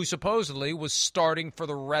 who supposedly was starting for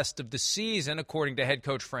the rest of the season, according to head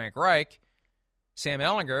coach Frank Reich, Sam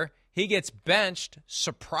Ehlinger, he gets benched,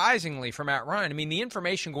 surprisingly, for Matt Ryan. I mean, the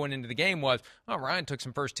information going into the game was, oh, Ryan took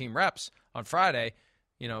some first-team reps on Friday.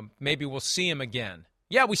 Maybe we'll see him again.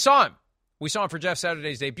 Yeah, we saw him. We saw him for Jeff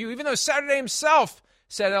Saturday's debut, even though Saturday himself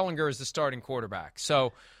said Ehlinger is the starting quarterback.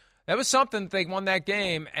 So that was something. They won that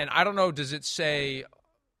game, and I don't know, does it say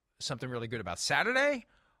something really good about Saturday,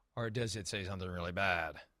 or does it say something really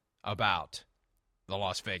bad about the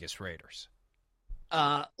Las Vegas Raiders?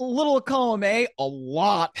 A little of column A, a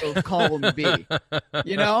lot of column B.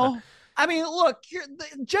 I mean, look,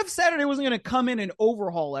 Jeff Saturday wasn't going to come in and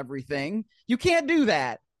overhaul everything. You can't do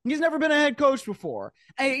that. He's never been a head coach before.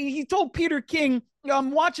 And he told Peter King,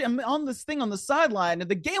 I'm watching him on this thing on the sideline, and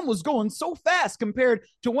the game was going so fast compared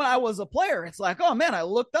to when I was a player. It's like, oh, man, I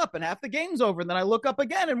looked up and half the game's over, and then I look up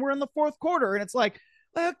again, and we're in the fourth quarter, and it's like,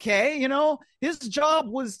 okay, his job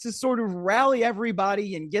was to sort of rally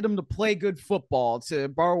everybody and get them to play good football, to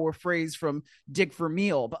borrow a phrase from Dick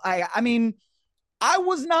Vermeil. But I mean, I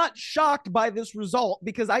was not shocked by this result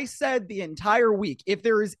because I said the entire week, if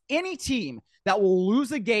there is any team that will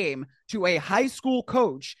lose a game to a high school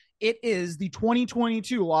coach, it is the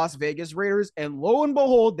 2022 Las Vegas Raiders. And lo and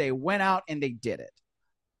behold, they went out and they did it.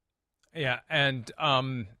 Yeah, and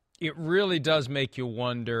it really does make you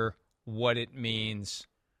wonder what it means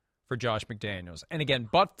for Josh McDaniels. And again,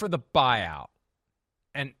 but for the buyout,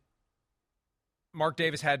 and Mark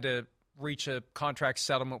Davis had to reach a contract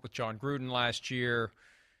settlement with John Gruden last year,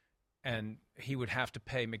 and he would have to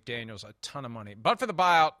pay McDaniels a ton of money. But for the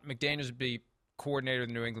buyout, McDaniels would be coordinator of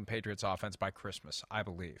the New England Patriots offense by Christmas, I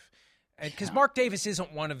believe. Because Mark Davis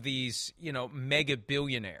isn't one of these, mega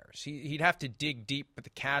billionaires. He'd have to dig deep with the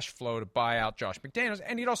cash flow to buy out Josh McDaniels,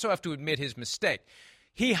 and he'd also have to admit his mistake.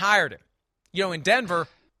 He hired him. In Denver,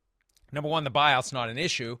 number one, the buyout's not an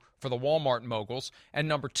issue for the Walmart moguls. And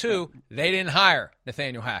number two, they didn't hire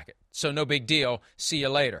Nathaniel Hackett. So no big deal. See you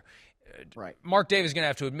later. Right. Mark Davis is going to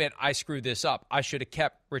have to admit, I screwed this up. I should have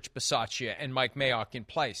kept Rich Bisaccia and Mike Mayock in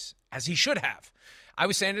place, as he should have. I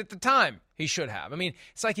was saying it at the time. He should have. I mean,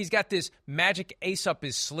 it's like he's got this magic ace up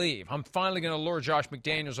his sleeve. I'm finally going to lure Josh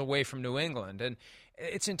McDaniels away from New England. And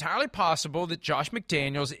it's entirely possible that Josh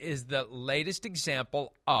McDaniels is the latest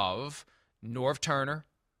example of Norv Turner,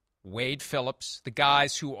 Wade Phillips, the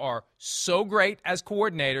guys who are so great as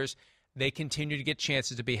coordinators, they continue to get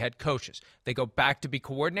chances to be head coaches. They go back to be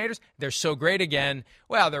coordinators. They're so great again.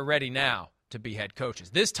 Well, they're ready now to be head coaches.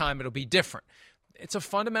 This time it'll be different. It's a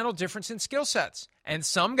fundamental difference in skill sets. And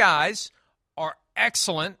some guys are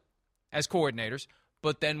excellent as coordinators,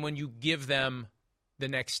 but then when you give them the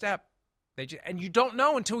next step, and you don't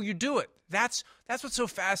know until you do it. That's what's so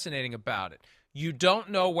fascinating about it. You don't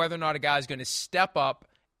know whether or not a guy's going to step up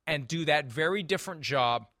and do that very different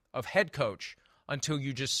job of head coach until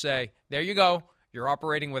you just say, there you go. You're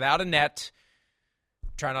operating without a net.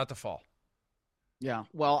 Try not to fall. Yeah,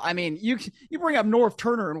 well, I mean, you bring up Norv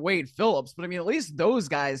Turner and Wade Phillips, but I mean, at least those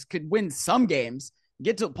guys could win some games,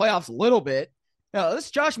 get to the playoffs a little bit.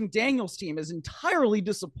 This Josh McDaniels team is entirely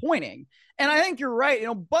disappointing. And I think you're right,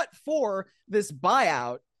 but for this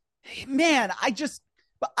buyout, man,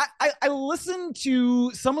 I listen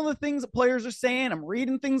to some of the things that players are saying. I'm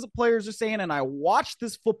reading things that players are saying, and I watch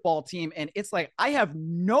this football team, and it's like I have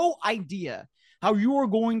no idea how you are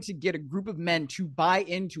going to get a group of men to buy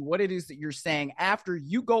into what it is that you're saying after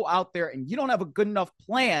you go out there and you don't have a good enough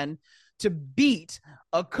plan to beat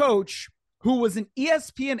a coach who was an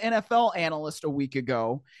ESPN NFL analyst a week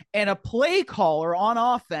ago and a play caller on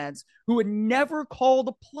offense who had never called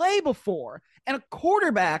a play before, and a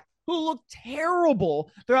quarterback who looked terrible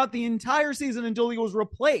throughout the entire season until he was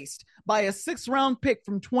replaced by a 6th-round pick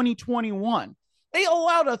from 2021. They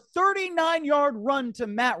allowed a 39-yard run to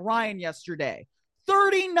Matt Ryan yesterday.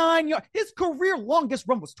 39 yards. His career longest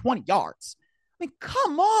run was 20 yards. I mean,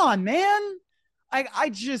 come on, man. I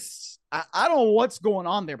don't know what's going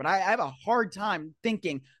on there, but I have a hard time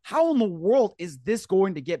thinking, how in the world is this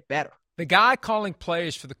going to get better? The guy calling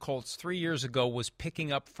plays for the Colts 3 years ago was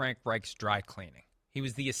picking up Frank Reich's dry cleaning. He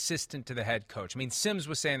was the assistant to the head coach. I mean, Sims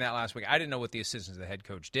was saying that last week. I didn't know what the assistant to the head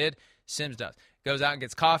coach did. Sims does. Goes out and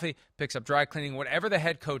gets coffee, picks up dry cleaning, whatever the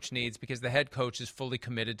head coach needs, because the head coach is fully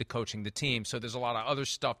committed to coaching the team. So there's a lot of other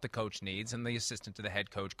stuff the coach needs, and the assistant to the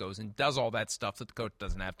head coach goes and does all that stuff that the coach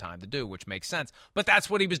doesn't have time to do, which makes sense. But that's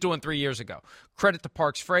what he was doing 3 years ago. Credit to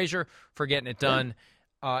Parks Frazier for getting it done.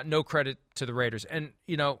 No credit to the Raiders. And,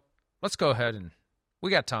 let's go ahead and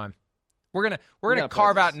we got time. We're gonna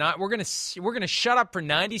carve out. We're gonna shut up for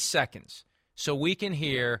 90 seconds so we can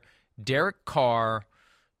hear Derek Carr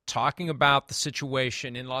talking about the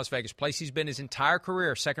situation in Las Vegas, place he's been his entire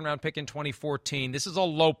career, second-round pick in 2014. This is a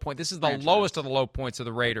low point. This is the lowest of the low points of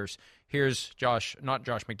the Raiders. Here's not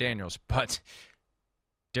Josh McDaniels, but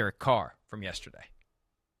Derek Carr from yesterday.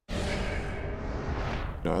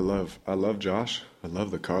 No, I love Josh. I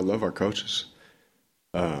love the Carr. I love our coaches.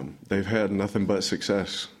 They've had nothing but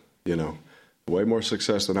success, way more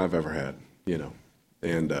success than I've ever had,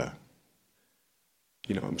 and,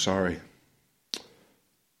 I'm sorry.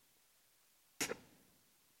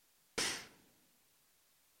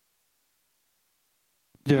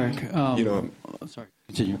 Derek, sorry.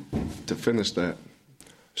 Continue. To finish that,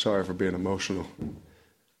 sorry for being emotional.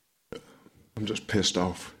 I'm just pissed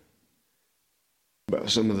off about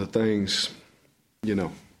some of the things,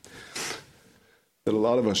 that a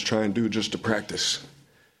lot of us try and do just to practice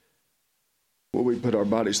what we put our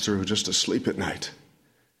bodies through just to sleep at night.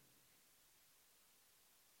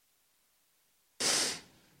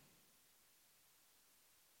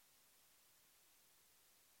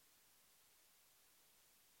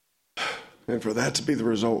 And for that to be the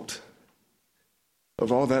result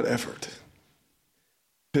of all that effort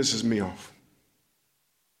pisses me off.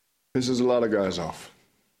 Pisses a lot of guys off.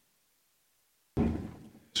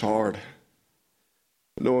 It's hard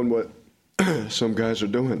knowing what some guys are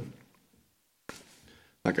doing.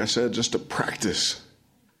 Like I said, just to practice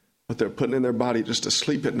what they're putting in their body just to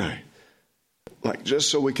sleep at night. Like just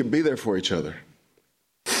so we can be there for each other.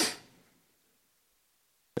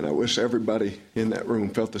 And I wish everybody in that room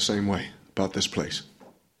felt the same way about this place.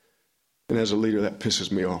 And as a leader, that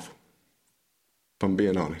pisses me off, if I'm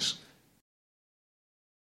being honest.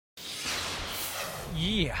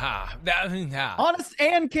 Yeah. Honest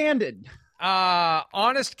and candid.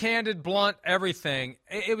 Honest, candid, blunt, everything.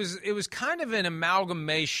 It was kind of an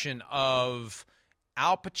amalgamation of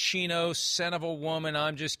Al Pacino, Son of a Woman,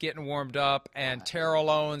 I'm Just Getting Warmed Up, and Terrell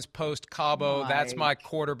Owens post Cabo, That's my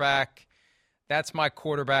quarterback. That's my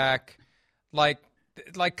quarterback. Like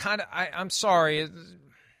kind of, I'm sorry.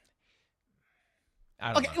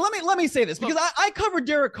 Okay, let me say this, because I covered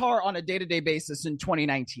Derek Carr on a day-to-day basis in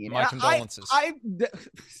 2019. My condolences.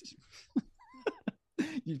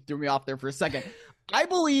 You threw me off there for a second. I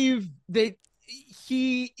believe that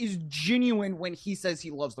he is genuine when he says he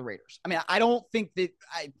loves the Raiders. I mean, I don't think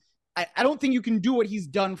you can do what he's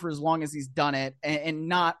done for as long as he's done it and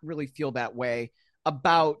not really feel that way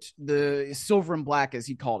about the silver and black, as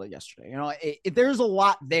he called it yesterday. There's a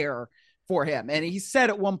lot there for him. And he said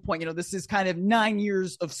at one point, this is kind of 9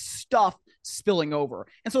 years of stuff spilling over.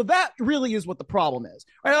 And so that really is what the problem is.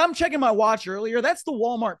 Right? I'm checking my watch earlier. That's the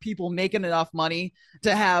Walmart people making enough money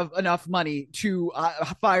to have enough money to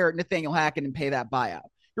fire Nathaniel Hackett and pay that buyout.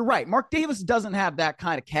 You're right. Mark Davis doesn't have that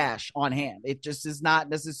kind of cash on hand. It just is not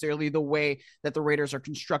necessarily the way that the Raiders are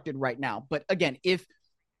constructed right now. But again, if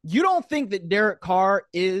you don't think that Derek Carr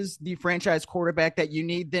is the franchise quarterback that you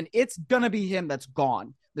need, then it's going to be him that's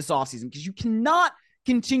gone this offseason, because you cannot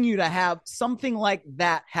continue to have something like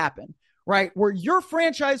that happen, right? Where your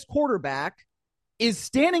franchise quarterback is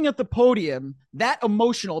standing at the podium that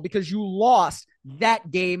emotional because you lost that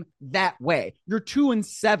game that way. You're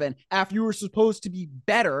 2-7 after you were supposed to be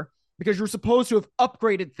better, because you're supposed to have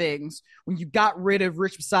upgraded things when you got rid of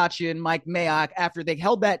Rich Bisaccia and Mike Mayock after they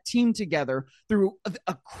held that team together through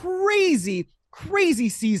a crazy, crazy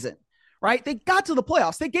season, right? They got to the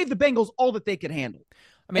playoffs. They gave the Bengals all that they could handle.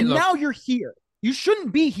 I mean, now you're here. You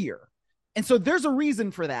shouldn't be here. And so there's a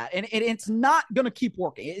reason for that. And it's not going to keep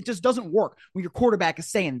working. It just doesn't work when your quarterback is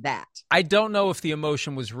saying that. I don't know if the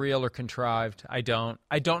emotion was real or contrived. I don't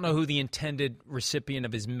know who the intended recipient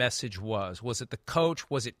of his message was. Was it the coach?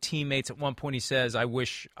 Was it teammates? At one point he says, I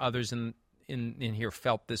wish others in here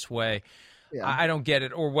felt this way. Yeah. I don't get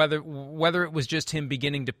it. Or whether it was just him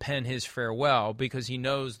beginning to pen his farewell because he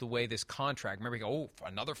knows the way this contract. Remember, he go,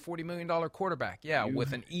 another $40 million quarterback. Yeah,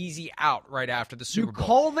 with an easy out right after the Super Bowl. You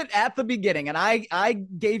called it at the beginning, and I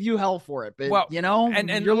gave you hell for it. But,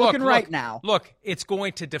 and you're looking right now. Look, it's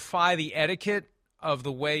going to defy the etiquette of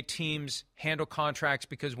the way teams handle contracts,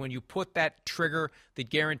 because when you put that trigger that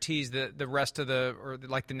guarantees the rest of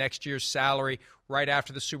the next year's salary right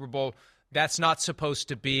after the Super Bowl, that's not supposed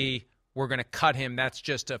to be – we're going to cut him. That's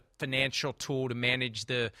just a financial tool to manage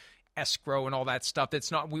the escrow and all that stuff.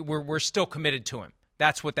 That's not. We're still committed to him.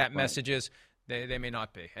 That's what that message is. They may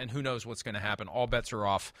not be, and who knows what's going to happen. All bets are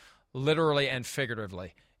off, literally and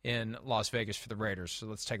figuratively, in Las Vegas for the Raiders. So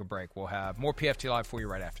let's take a break. We'll have more PFT Live for you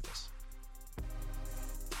right after this.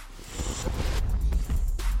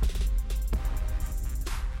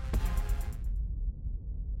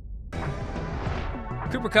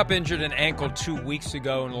 Cooper Kupp injured an ankle 2 weeks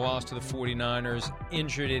ago in the loss to the 49ers.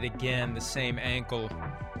 Injured it again, the same ankle,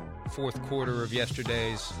 fourth quarter of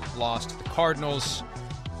yesterday's loss to the Cardinals.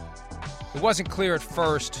 It wasn't clear at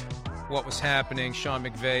first what was happening. Sean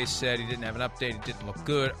McVay said he didn't have an update. It didn't look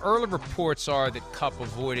good. Early reports are that Kupp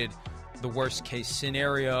avoided the worst-case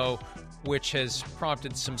scenario, which has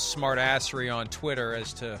prompted some smart-assery on Twitter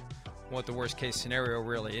as to what the worst-case scenario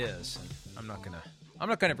really is. I'm not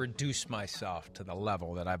going to reduce myself to the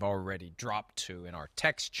level that I've already dropped to in our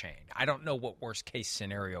text chain. I don't know what worst-case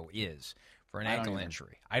scenario is for an ankle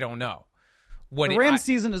injury. I don't know. The Rams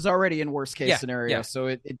season is already in worst-case scenario, so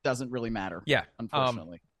it doesn't really matter. Yeah,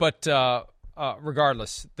 unfortunately. But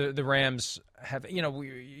regardless, the Rams have,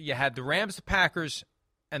 you had the Rams, the Packers,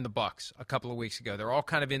 and the Bucs a couple of weeks ago. They're all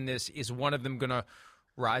kind of in this, is one of them going to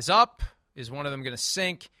rise up? Is one of them going to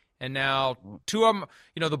sink? And now two of them,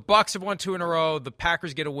 the Bucs have won 2 in a row, the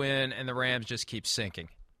Packers get a win, and the Rams just keep sinking.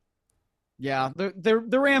 Yeah,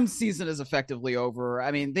 the Rams season is effectively over. I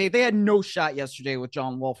mean, they had no shot yesterday with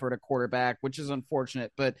John Wolford at quarterback, which is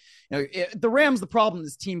unfortunate. But the Rams, the problem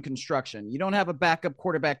is team construction. You don't have a backup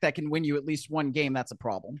quarterback that can win you at least one game. That's a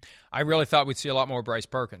problem. I really thought we'd see a lot more Bryce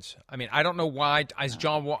Perkins. I mean, I don't know why. I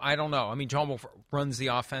don't know. I mean, John Wolford runs the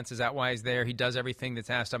offense. Is that why he's there? He does everything that's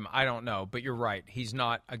asked of him. I don't know. But you're right. He's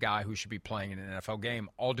not a guy who should be playing in an NFL game.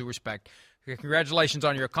 All due respect. Congratulations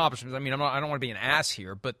on your accomplishments. I mean, I don't want to be an ass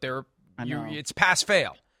here, but it's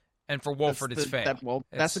pass-fail. And for Wolford, it's fail.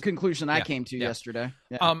 That's the conclusion I came to yesterday.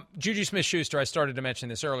 Yeah. Juju Smith-Schuster, I started to mention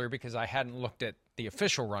this earlier because I hadn't looked at the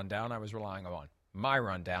official rundown. I was relying on my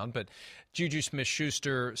rundown. But Juju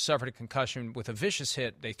Smith-Schuster suffered a concussion with a vicious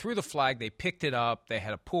hit. They threw the flag. They picked it up. They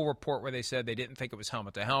had a pool report where they said they didn't think it was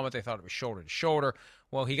helmet to helmet. They thought it was shoulder to shoulder.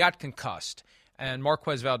 Well, he got concussed. And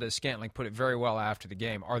Marquez Valdez-Scantling put it very well after the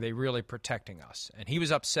game. Are they really protecting us? And he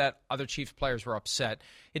was upset. Other Chiefs players were upset.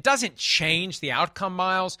 It doesn't change the outcome,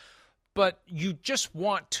 Miles, but you just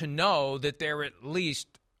want to know that they're at least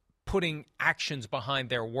putting actions behind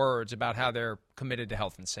their words about how they're committed to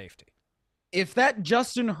health and safety. If that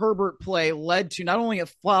Justin Herbert play led to not only a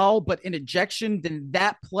foul but an ejection, then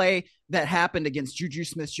that play that happened against Juju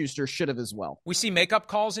Smith-Schuster should have as well. We see makeup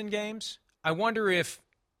calls in games. I wonder if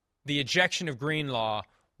the ejection of Greenlaw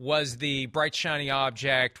was the bright, shiny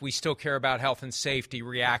object, we still care about health and safety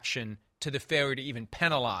reaction to the failure to even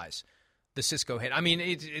penalize the Cisco hit. I mean,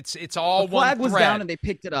 it's all one thread. The flag was down and they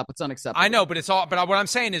picked it up. It's unacceptable. I know, but what I'm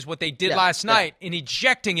saying is what they did last night in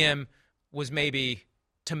ejecting him was maybe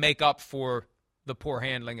to make up for the poor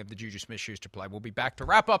handling of the Juju Smith-Schuster play. We'll be back to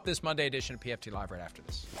wrap up this Monday edition of PFT Live right after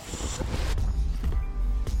this.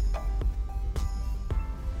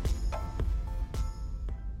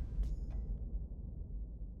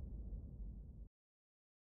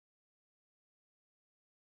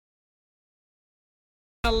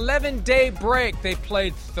 An 11-day break. They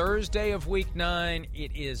played Thursday of Week 9.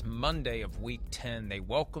 It is Monday of Week 10. They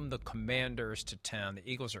welcome the Commanders to town. The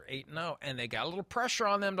Eagles are 8-0, and they got a little pressure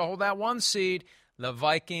on them to hold that 1 seed. The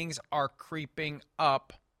Vikings are creeping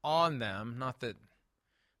up on them. Not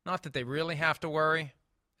that they really have to worry,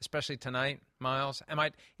 especially tonight, Miles.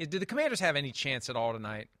 Do the Commanders have any chance at all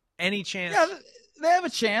tonight? Any chance? Yeah, they have a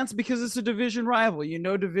chance because it's a division rival.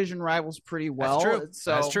 Division rivals pretty well. That's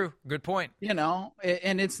true. That's true. Good point.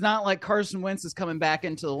 And it's not like Carson Wentz is coming back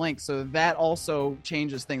into the link, so that also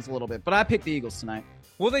changes things a little bit. But I picked the Eagles tonight.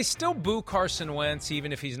 Will they still boo Carson Wentz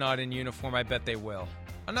even if he's not in uniform? I bet they will.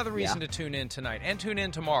 Another reason to tune in tonight and tune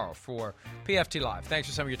in tomorrow for PFT Live. Thanks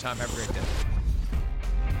for some of your time. Have a great day.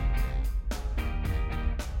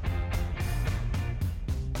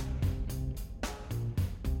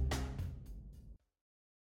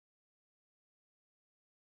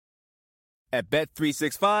 At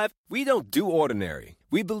Bet365, we don't do ordinary.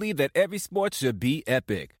 We believe that every sport should be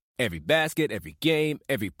epic. Every basket, every game,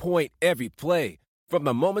 every point, every play. From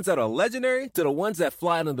the moments that are legendary to the ones that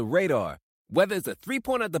fly under the radar. Whether it's a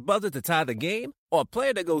three-pointer at the buzzer to tie the game or a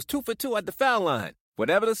player that goes 2 for 2 at the foul line.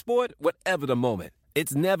 Whatever the sport, whatever the moment.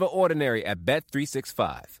 It's never ordinary at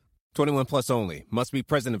Bet365. 21 plus only. Must be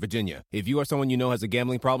present in Virginia. If you or someone you know has a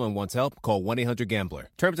gambling problem and wants help, call 1-800-GAMBLER.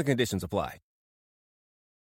 Terms and conditions apply.